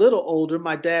I got a little older,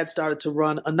 my dad started to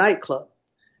run a nightclub,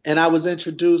 and I was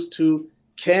introduced to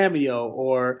Cameo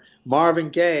or Marvin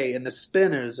Gaye and the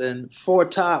Spinners and Four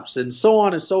Tops and so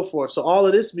on and so forth. So all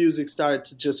of this music started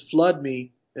to just flood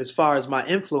me as far as my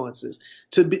influences.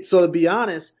 To be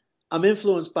honest, I'm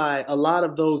influenced by a lot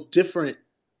of those different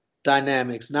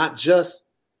dynamics, not just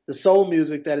the soul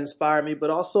music that inspired me, but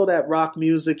also that rock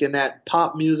music and that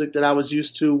pop music that I was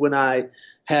used to when I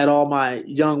had all my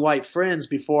young white friends.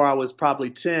 Before I was probably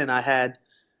 10, I had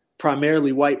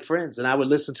primarily white friends, and I would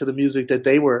listen to the music that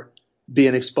they were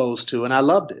being exposed to, and I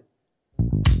loved it.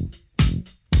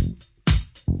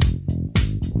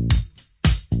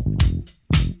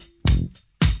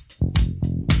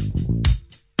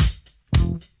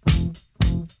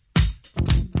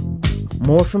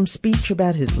 More from Speech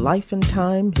about his life and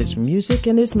time, his music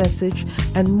and his message,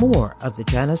 and more of the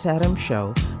Janice Adams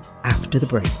Show after the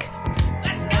break.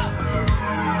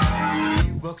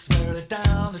 Walks further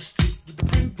down the street with the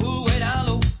brim pulled way down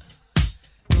low.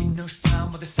 Ain't no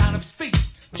sound but the sound of his feet.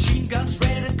 Machine guns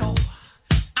ready to go.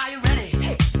 Are you ready?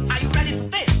 Hey, are you ready for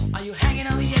this? Are you hanging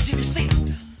on the edge of your seat?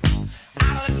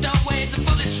 Out of the doorway, the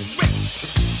bullets rip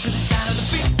to the sound of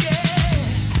the beat. Yeah.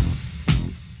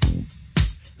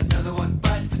 Another one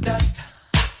bites the dust.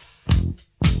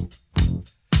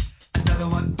 Another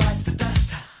one bites the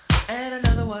dust. And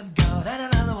another one gone.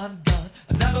 And another one gone.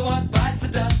 Another one bites the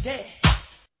dust. Yeah.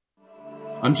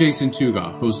 I'm Jason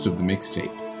Tuga, host of The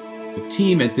Mixtape. The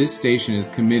team at this station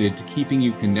is committed to keeping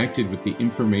you connected with the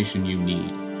information you need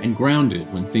and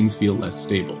grounded when things feel less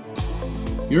stable.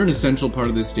 You're an essential part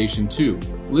of this station too.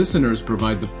 Listeners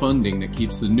provide the funding that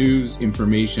keeps the news,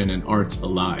 information, and arts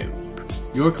alive.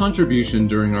 Your contribution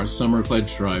during our summer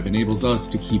pledge drive enables us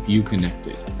to keep you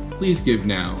connected. Please give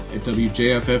now at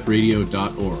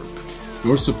wjffradio.org.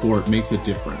 Your support makes a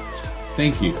difference.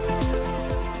 Thank you.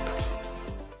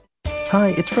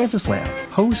 Hi, it's Francis Lamb,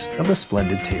 host of The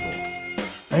Splendid Table.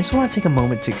 I just want to take a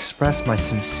moment to express my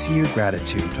sincere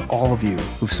gratitude to all of you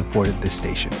who've supported this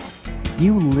station.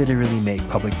 You literally make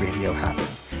public radio happen.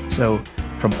 So,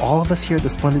 from all of us here at The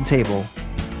Splendid Table,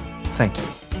 thank you.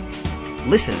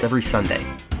 Listen every Sunday.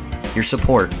 Your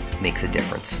support makes a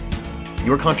difference.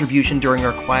 Your contribution during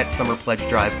our quiet summer pledge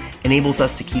drive enables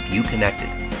us to keep you connected.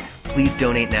 Please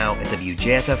donate now at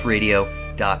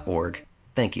wjffradio.org.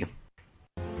 Thank you.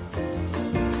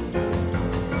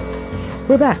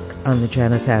 We're back on the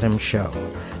Janice Adams Show.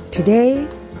 Today,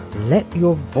 let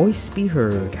your voice be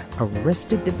heard.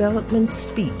 Arrested Development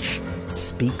Speech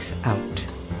speaks out.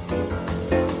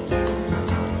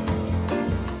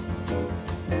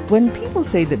 When people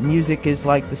say that music is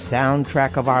like the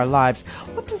soundtrack of our lives,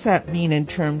 what does that mean in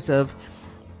terms of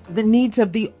the needs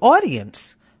of the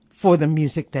audience for the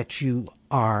music that you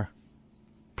are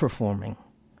performing?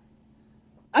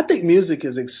 I think music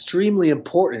is extremely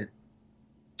important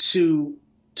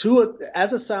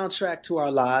as a soundtrack to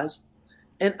our lives,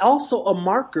 and also a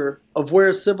marker of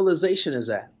where civilization is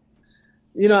at.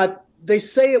 You know, they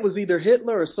say it was either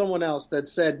Hitler or someone else that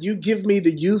said, "You give me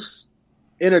the youth's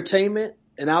entertainment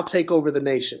and I'll take over the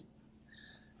nation."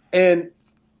 And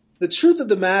the truth of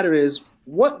the matter is,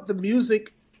 what the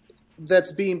music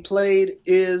that's being played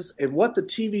is, and what the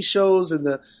TV shows and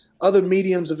the other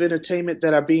mediums of entertainment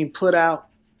that are being put out,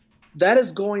 that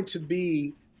is going to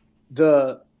be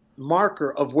the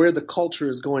marker of where the culture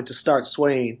is going to start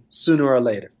swaying sooner or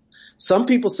later. Some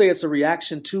people say it's a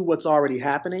reaction to what's already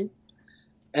happening,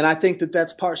 and I think that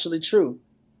that's partially true.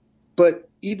 But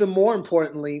even more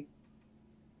importantly,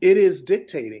 it is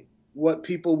dictating what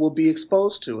people will be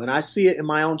exposed to, and I see it in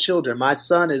my own children. My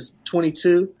son is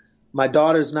 22, my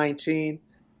daughter's 19.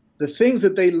 The things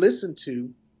that they listen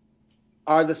to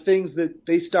are the things that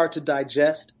they start to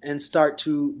digest and start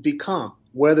to become,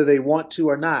 whether they want to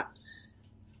or not.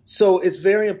 So it's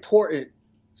very important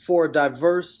for a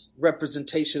diverse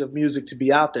representation of music to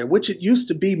be out there, which it used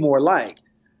to be more like.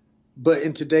 But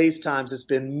in today's times, it's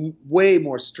been way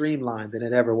more streamlined than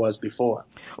it ever was before.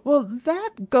 Well,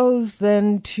 that goes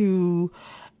then to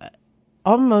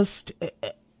almost,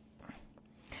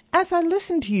 as I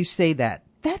listen to you say that,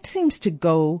 that seems to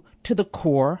go to the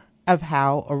core of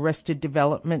how Arrested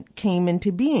Development came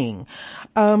into being.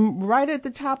 Right at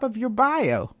the top of your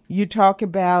bio, you talk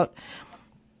about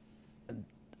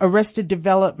Arrested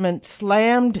Development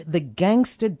slammed the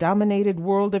gangsta-dominated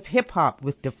world of hip-hop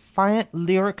with defiant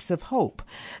lyrics of hope.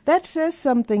 That says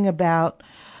something about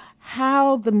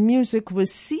how the music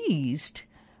was seized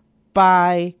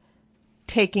by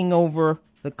taking over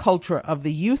the culture of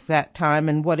the youth that time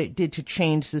and what it did to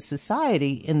change the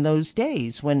society in those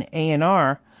days when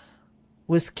A&R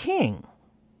was king.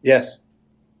 Yes,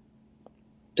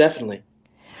 definitely.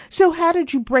 So how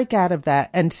did you break out of that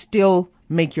and still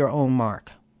make your own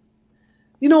mark?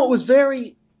 You know, it was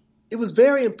very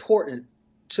important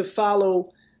to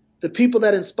follow the people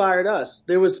that inspired us.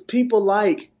 There was people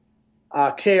like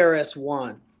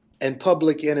KRS-One and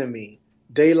Public Enemy,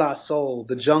 De La Soul,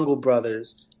 the Jungle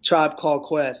Brothers, Tribe Called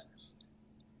Quest,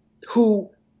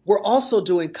 who were also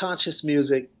doing conscious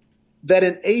music that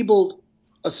enabled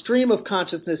a stream of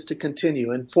consciousness to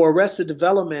continue. And for Arrested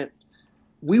Development,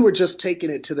 we were just taking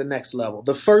it to the next level.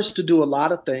 The first to do a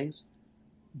lot of things,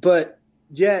 but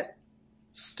yet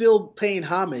still paying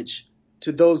homage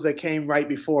to those that came right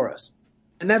before us.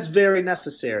 And that's very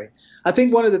necessary. I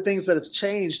think one of the things that has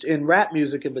changed in rap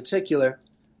music in particular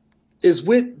is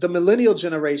with the millennial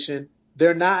generation,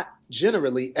 they're not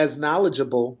generally as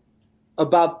knowledgeable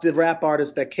about the rap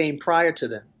artists that came prior to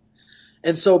them.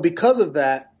 And so because of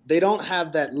that, they don't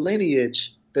have that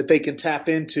lineage that they can tap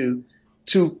into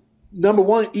to, number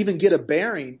one, even get a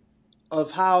bearing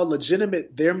of how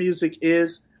legitimate their music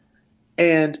is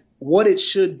and what it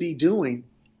should be doing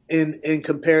in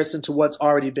comparison to what's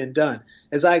already been done.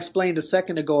 As I explained a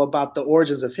second ago about the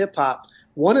origins of hip hop,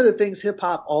 one of the things hip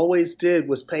hop always did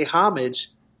was pay homage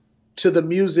to the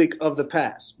music of the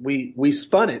past. We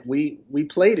spun it. We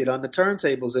played it on the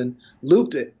turntables and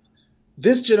looped it.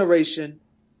 This generation,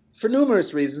 for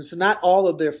numerous reasons, not all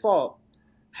of their fault,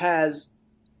 has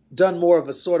done more of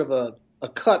a sort of a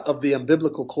cut of the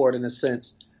umbilical cord in a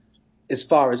sense as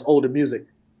far as older music.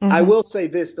 Mm-hmm. I will say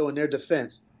this, though, in their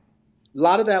defense. A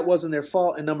lot of that wasn't their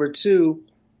fault. And number two,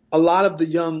 a lot of the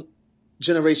young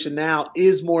generation now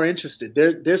is more interested.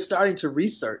 They're starting to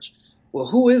research. Well,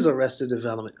 who is Arrested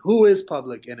Development? Who is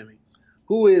Public Enemy?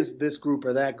 Who is this group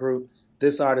or that group,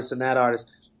 this artist and that artist?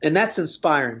 And that's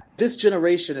inspiring. This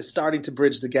generation is starting to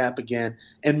bridge the gap again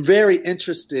and very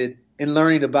interested in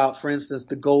learning about, for instance,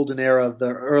 the golden era of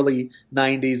the early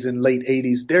 90s and late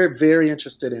 80s. They're very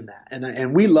interested in that.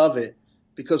 And we love it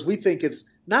because we think it's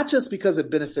not just because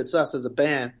it benefits us as a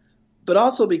band, but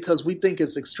also because we think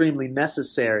it's extremely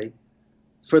necessary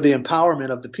for the empowerment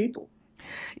of the people.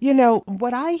 You know,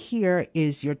 what I hear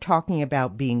is you're talking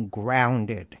about being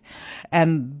grounded,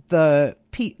 and the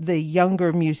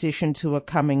younger musicians who are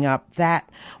coming up, that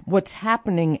what's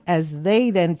happening as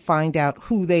they then find out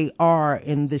who they are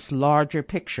in this larger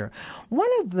picture. One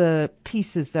of the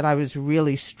pieces that I was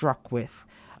really struck with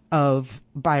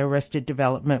by Arrested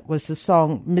Development was the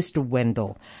song Mr.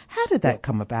 Wendell. How did that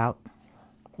come about?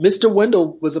 Mr.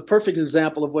 Wendell was a perfect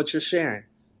example of what you're sharing,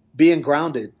 being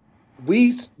grounded.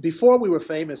 Before we were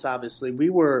famous, obviously,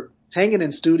 we were hanging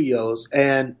in studios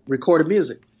and recording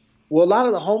music. Well, a lot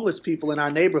of the homeless people in our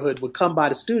neighborhood would come by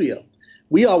the studio.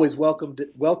 We always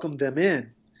welcomed them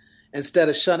in instead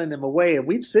of shunning them away. And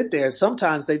we'd sit there.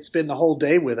 Sometimes they'd spend the whole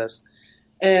day with us.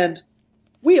 And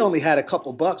we only had a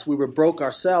couple bucks. We were broke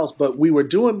ourselves, but we were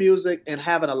doing music and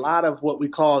having a lot of what we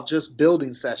call just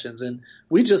building sessions. And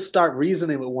we just start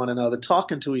reasoning with one another,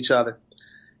 talking to each other.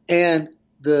 And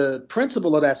the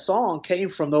principle of that song came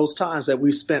from those times that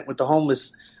we spent with the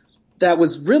homeless. That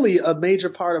was really a major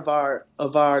part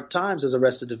of our times as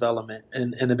Arrested Development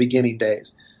in the beginning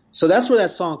days. So that's where that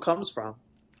song comes from.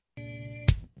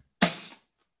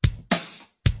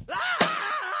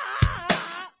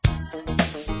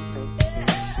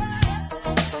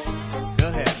 Go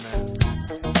ahead, man.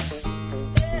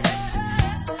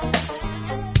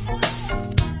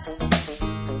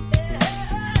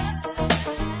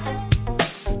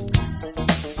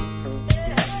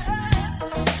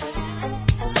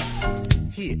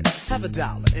 Here, have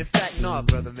 $1. In fact, no,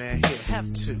 brother man, here, have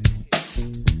 $2.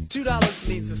 $2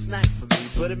 means a snack for me,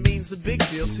 but it means a big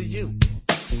deal to you.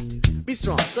 Be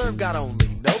strong, serve God only.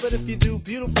 Know that if you do,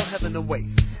 beautiful heaven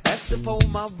awaits. As to pull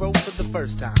my rope for the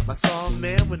first time, I saw a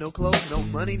man with no clothes, no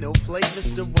money, no plate,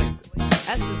 Mr. Wendell.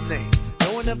 That's his name.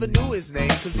 No one ever knew his name,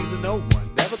 cause he's a no one.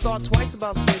 Never thought twice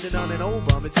about spending on an old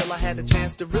bum until I had the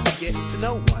chance to really get to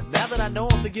know one. Now that I know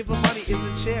him, to give him money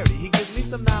isn't charity. He gives me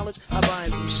some knowledge, I buy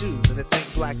him some shoes. And to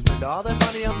think blacks spend all their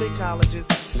money on big colleges,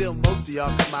 still most of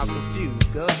y'all come out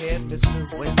confused. Go ahead,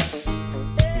 Mr. Wendell.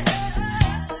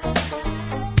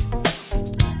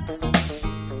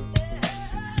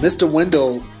 Mr.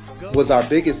 Wendell was our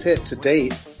biggest hit to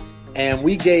date, and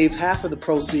we gave half of the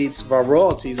proceeds of our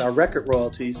royalties, our record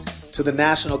royalties, to the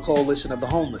National Coalition of the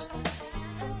Homeless.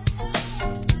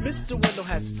 Mr. Wendell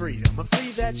has freedom, a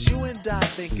free that you and I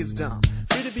think is dumb.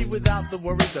 Free to be without the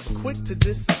worries of a quick to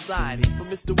diss society, for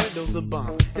Mr. Wendell's a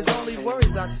bum. His only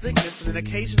worries are sickness and an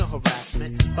occasional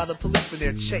harassment by the police in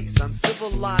their chase.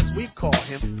 Uncivilized we call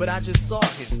him, but I just saw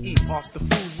him eat off the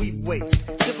food we waste.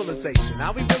 Civilization,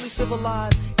 are we really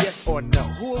civilized? Yes or no?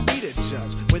 Who are we to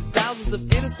judge when thousands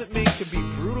of innocent men could be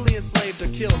brutally enslaved or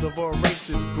killed over a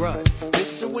racist grudge?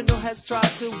 Mr. Wendell has tried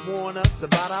to warn us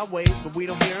about our ways, but we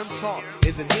don't hear him talk.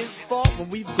 Is it his fault when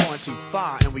we've gone too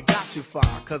far, and we got too far,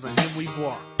 cause of him we've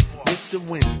walked? Mr.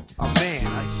 Wendell, a man,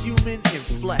 a human in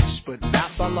flesh, but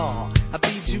not by law. I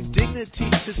bid you dignity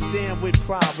to stand with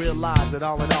pride, realize that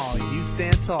all in all, you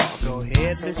stand tall. Go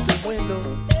ahead, Mr.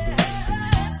 Wendell.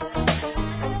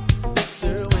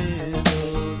 Mr.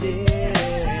 Wendell, yeah,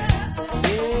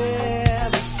 yeah,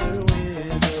 Mr.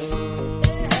 Wendell.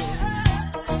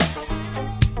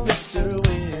 Mr.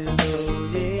 Wendell,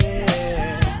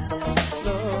 yeah,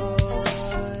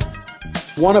 Lord.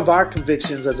 One of our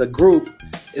convictions as a group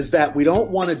is that we don't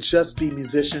want to just be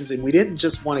musicians, and we didn't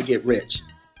just want to get rich.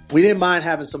 We didn't mind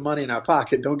having some money in our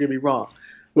pocket, don't get me wrong,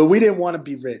 but we didn't want to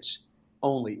be rich.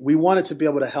 only. We wanted to be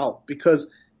able to help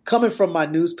because coming from my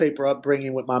newspaper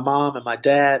upbringing with my mom and my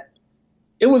dad,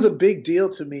 it was a big deal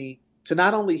to me to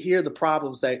not only hear the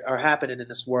problems that are happening in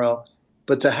this world,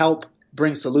 but to help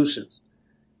bring solutions.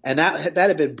 And that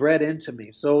had been bred into me.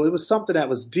 So it was something that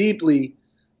was deeply,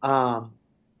 a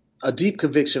deep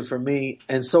conviction for me.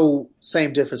 And so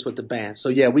same difference with the band. So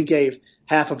yeah, we gave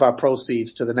half of our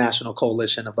proceeds to the National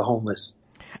Coalition of the Homeless.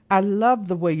 I love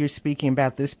the way you're speaking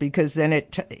about this because then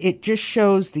it just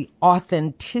shows the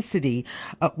authenticity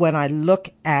when I look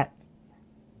at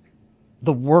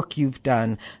the work you've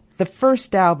done. The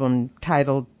first album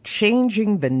titled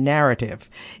Changing the Narrative.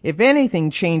 If anything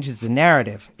changes the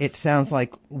narrative, it sounds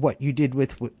like what you did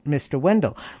with Mr.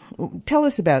 Wendell. Tell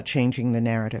us about Changing the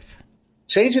Narrative.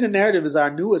 Changing the Narrative is our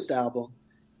newest album.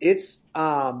 It's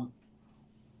won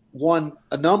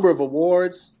a number of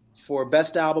awards for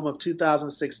Best Album of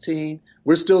 2016.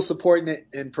 We're still supporting it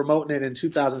and promoting it in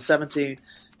 2017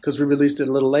 because we released it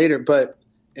a little later, but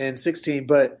in 16.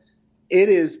 But it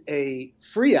is a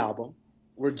free album.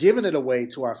 We're giving it away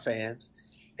to our fans,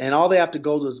 and all they have to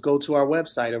go is go to our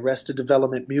website,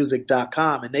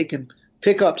 arresteddevelopmentmusic.com, and they can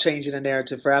pick up Changing the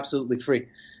Narrative for absolutely free.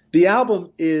 The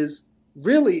album is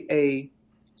really a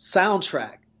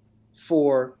soundtrack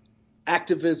for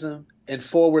activism and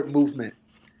forward movement.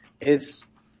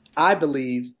 It's, I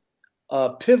believe,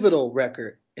 a pivotal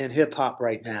record in hip-hop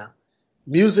right now.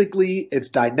 Musically, it's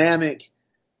dynamic.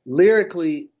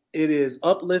 Lyrically, it is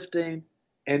uplifting,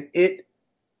 and it,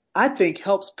 I think,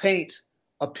 helps paint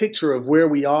a picture of where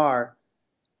we are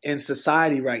in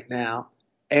society right now,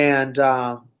 and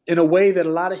in a way that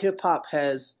a lot of hip-hop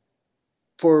has,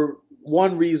 for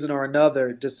one reason or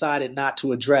another, decided not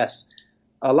to address.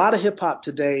 A lot of hip-hop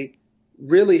today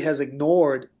really has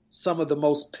ignored some of the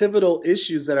most pivotal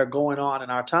issues that are going on in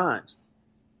our times,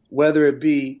 whether it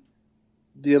be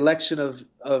the election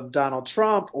of Donald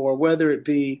Trump or whether it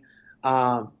be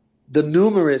the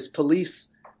numerous police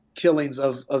killings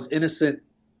of innocent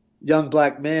young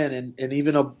black men and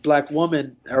even a black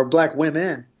woman or black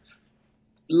women.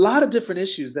 A lot of different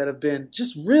issues that have been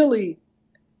just really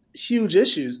huge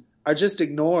issues are just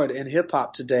ignored in hip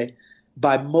hop today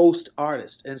by most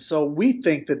artists. And so we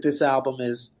think that this album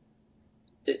is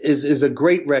a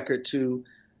great record to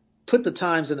put the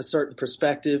times in a certain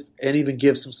perspective and even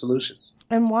give some solutions.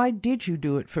 And why did you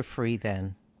do it for free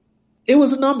then? It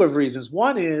was a number of reasons.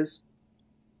 One is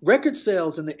record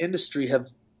sales in the industry have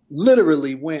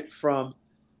literally went from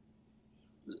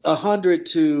 100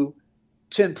 to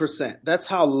 10%. That's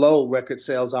how low record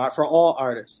sales are for all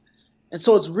artists. And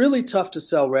so it's really tough to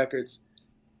sell records.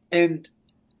 And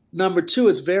number two,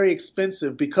 it's very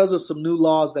expensive because of some new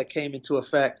laws that came into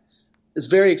effect. It's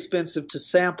very expensive to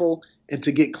sample and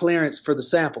to get clearance for the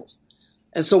samples.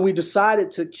 And so we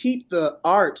decided to keep the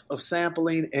art of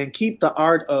sampling and keep the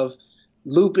art of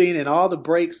looping and all the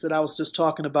breaks that I was just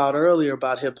talking about earlier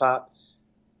about hip hop,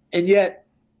 and yet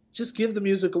just give the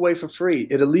music away for free.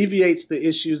 It alleviates the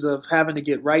issues of having to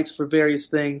get rights for various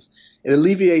things. It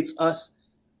alleviates us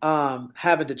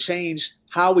having to change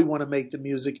how we want to make the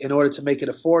music in order to make it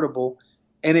affordable,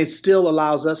 and it still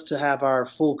allows us to have our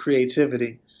full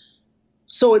creativity.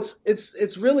 So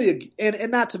it's really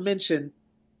and not to mention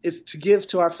it's to give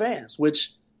to our fans,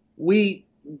 which we,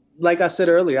 like I said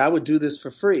earlier, I would do this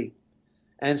for free.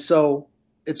 And so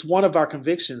it's one of our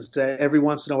convictions that every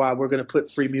once in a while we're going to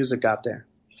put free music out there.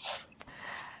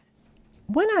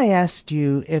 When I asked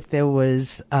you if there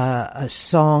was a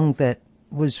song that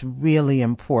was really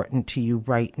important to you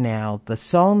right now, the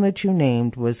song that you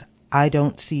named was I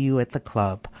Don't See You at the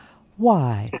Club.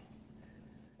 Why?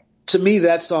 To me,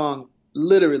 that song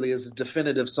literally is a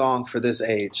definitive song for this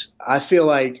age. I feel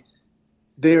like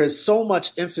there is so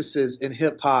much emphasis in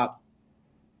hip-hop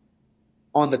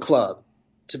on the club.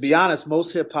 To be honest,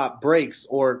 most hip-hop breaks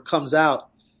or comes out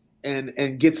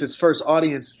and gets its first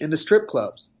audience in the strip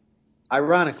clubs,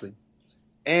 ironically.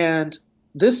 And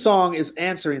this song is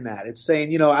answering that. It's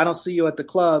saying, I don't see you at the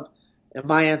club, and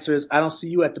my answer is, I don't see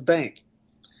you at the bank.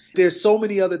 There's so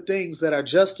many other things that are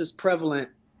just as prevalent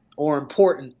or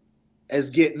important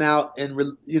as getting out and,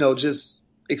 just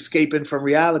escaping from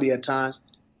reality at times.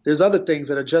 There's other things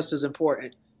that are just as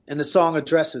important, and the song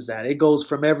addresses that. It goes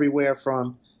from everywhere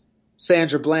from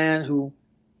Sandra Bland, who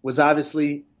was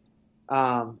obviously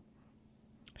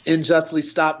unjustly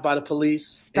stopped by the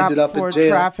police, ended up in jail.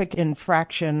 Traffic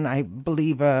infraction, I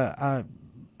believe a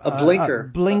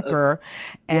blinker,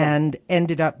 and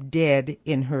ended up dead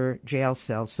in her jail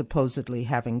cell, supposedly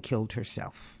having killed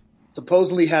herself.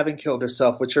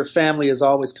 Which her family has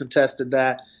always contested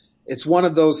that. It's one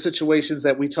of those situations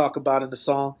that we talk about in the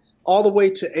song all the way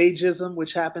to ageism,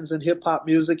 which happens in hip-hop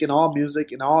music, in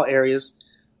all areas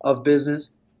of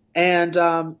business.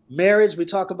 And marriage, we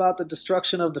talk about the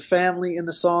destruction of the family in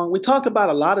the song. We talk about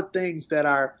a lot of things that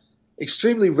are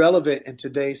extremely relevant in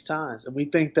today's times. And we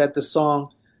think that the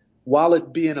song, while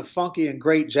it being a funky and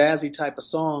great jazzy type of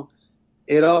song,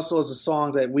 it also is a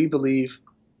song that we believe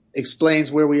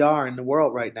explains where we are in the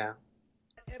world right now.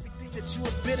 Everything that you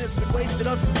have been has been wasted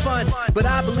on some fun, but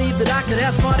I believe that I can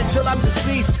have fun until I'm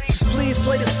deceased. Just please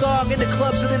play the song in the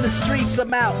clubs and in the streets.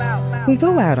 I'm out. We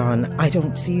go out on I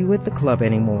Don't See You at the Club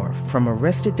Anymore from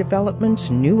Arrested Development's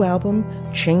new album,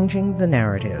 Changing the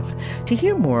Narrative. To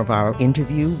hear more of our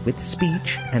interview with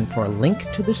Speech and for a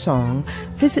link to the song,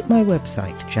 visit my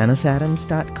website,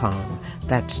 JaniceAdams.com.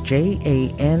 That's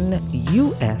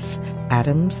JANUS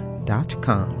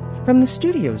Adams.com. From the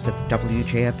studios of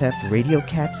WJFF Radio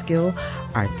Catskill,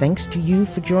 our thanks to you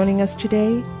for joining us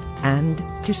today and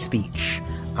to Speech.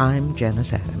 I'm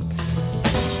Janice Adams.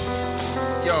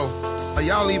 Yo, are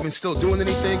y'all even still doing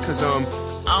anything? Because I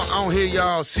don't hear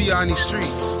y'all, see y'all in these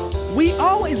streets. We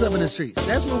always up in the streets.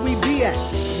 That's where we be at.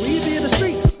 We be in the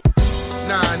streets.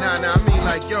 Nah. I mean,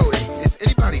 like, yo, is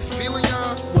anybody feeling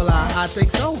y'all? Well, I think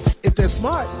so. If they're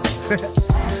smart.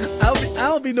 I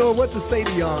don't be knowing what to say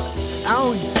to y'all.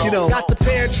 Got the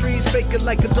pear trees faking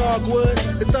like a dogwood.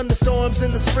 The thunderstorms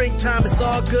in the springtime, it's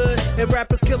all good. And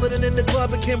rappers killing it in the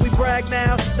club, and can we brag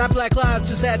now? Not Black Lives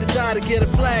just had to die to get a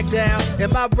flag down.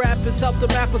 And my rappers helped the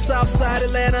map of Southside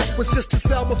Atlanta. Was just to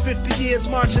Selma, 50 years,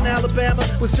 March in Alabama.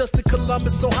 Was just to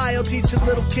Columbus, Ohio, teaching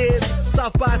little kids.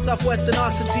 South by Southwest and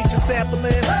Austin, teaching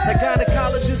sampling. At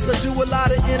gynecologists, I do a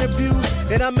lot of interviews.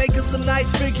 And I'm making some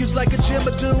nice figures like a Jim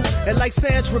do. And like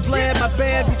Sandra Bland, my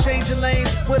band be changing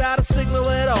lanes without a signal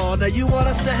at all. Now you want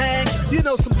us to hang? You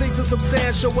know some things are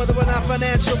substantial, whether or not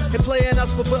financial. And playing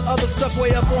us will put others stuck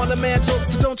way up on the mantle.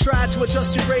 So don't try to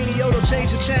adjust your radio, don't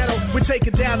change the channel. We're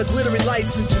taking down the glittery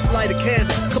lights and just light a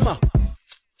candle. Come on.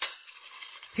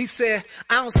 He said,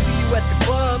 I don't see you at the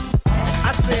club.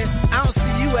 I said, I don't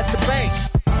see you at the bank.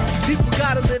 People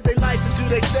gotta live their life and do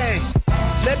their thing.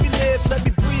 Let me live, let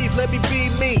me breathe, let me be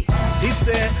me. He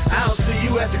said, I don't see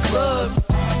you at the club.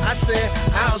 I said,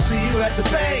 I don't see you at the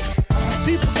bank.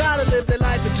 People gotta live their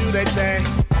life and do their thing.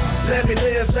 Let me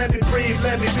live, let me breathe,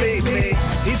 let me be me.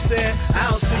 He said, I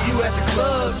don't see you at the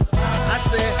club. I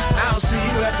said, I don't see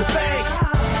you at the bank.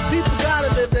 People gotta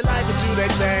live their life and do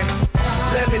their thing.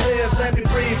 Let me live, let me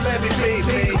breathe, let me be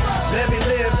me. Let me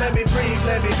live, let me breathe,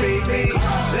 let me be me.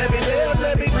 Let me live,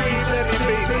 let me breathe, let me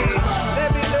be me. Let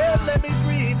me live, let me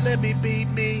breathe, let me be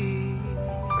me.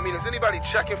 I mean, is anybody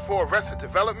checking for Arrested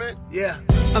Development? Yeah.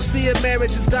 I'm seeing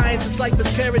marriages dying just like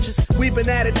miscarriages. We've been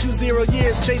at it 20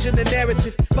 years, changing the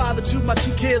narrative. Father to my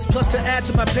 2 kids, plus to add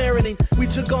to my parenting. We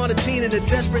took on a teen in a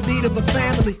desperate need of a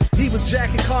family. He was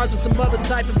jacking cars and some other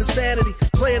type of insanity.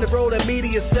 Playing the role that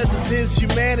media says is his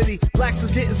humanity. Blacks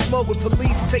is getting smoked with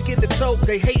police taking the toke.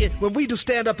 They hate it when we do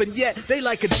stand up, and yet they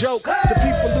like a joke. The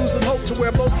people losing hope to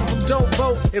where most of them don't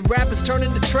vote. And rap is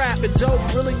turning to trap, and dope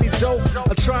really means dope.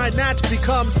 I'm trying not to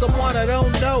become someone I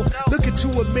don't know. Look into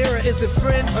a mirror, is it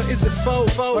friend or is it foe?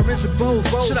 Or is it both?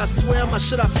 Should I swim or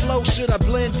should I float? Should I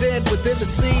blend in within the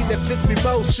scene that fits me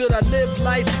most? Should I live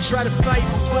life and try to fight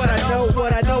what I know?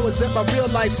 What I know is that my real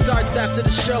life starts after the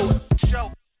show.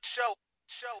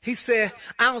 He said,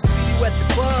 I don't see you at the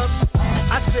club.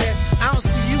 I said, I don't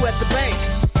see you at the bank.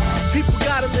 People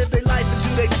gotta live their life and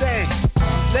do their thing.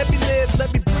 Let me live,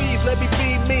 let me breathe, let me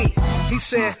be me. He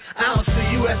said, I don't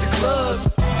see you at the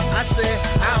club. I said,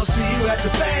 I don't see you at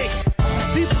the bank.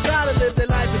 People gotta live their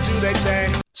life and do their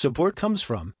thing. Support comes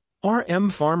from RM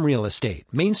Farm Real Estate,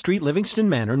 Main Street, Livingston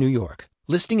Manor, New York.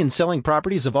 Listing and selling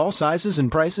properties of all sizes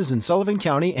and prices in Sullivan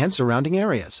County and surrounding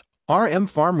areas.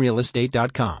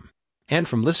 rmfarmrealestate.com. And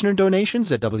from listener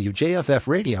donations at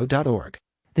WJFFradio.org.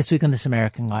 This week on This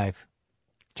American Life,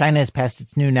 China has passed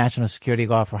its new national security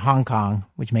law for Hong Kong,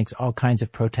 which makes all kinds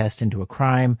of protest into a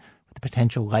crime with a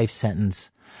potential life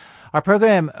sentence. Our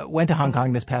program went to Hong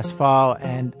Kong this past fall,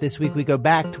 and this week we go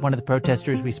back to one of the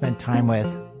protesters we spent time with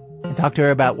and talk to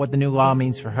her about what the new law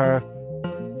means for her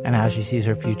and how she sees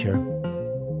her future.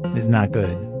 It's not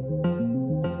good.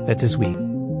 That's this week.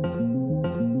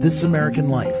 This American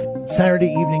Life, Saturday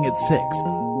evening at 6.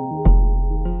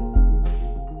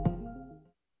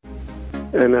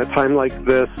 And at a time like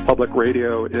this, public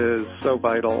radio is so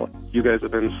vital. You guys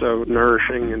have been so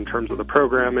nourishing in terms of the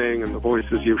programming and the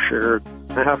voices you've shared.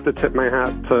 I have to tip my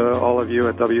hat to all of you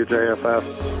at WJFF.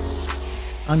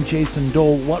 I'm Jason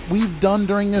Dole. What we've done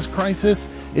during this crisis,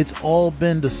 it's all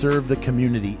been to serve the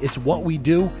community. It's what we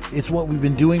do. It's what we've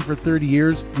been doing for 30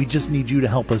 years. We just need you to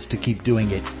help us to keep doing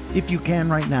it. If you can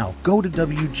right now, go to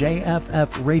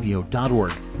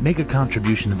WJFFradio.org. Make a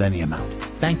contribution of any amount.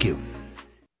 Thank you.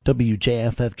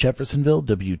 WJFF Jeffersonville,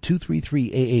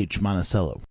 W233AH Monticello.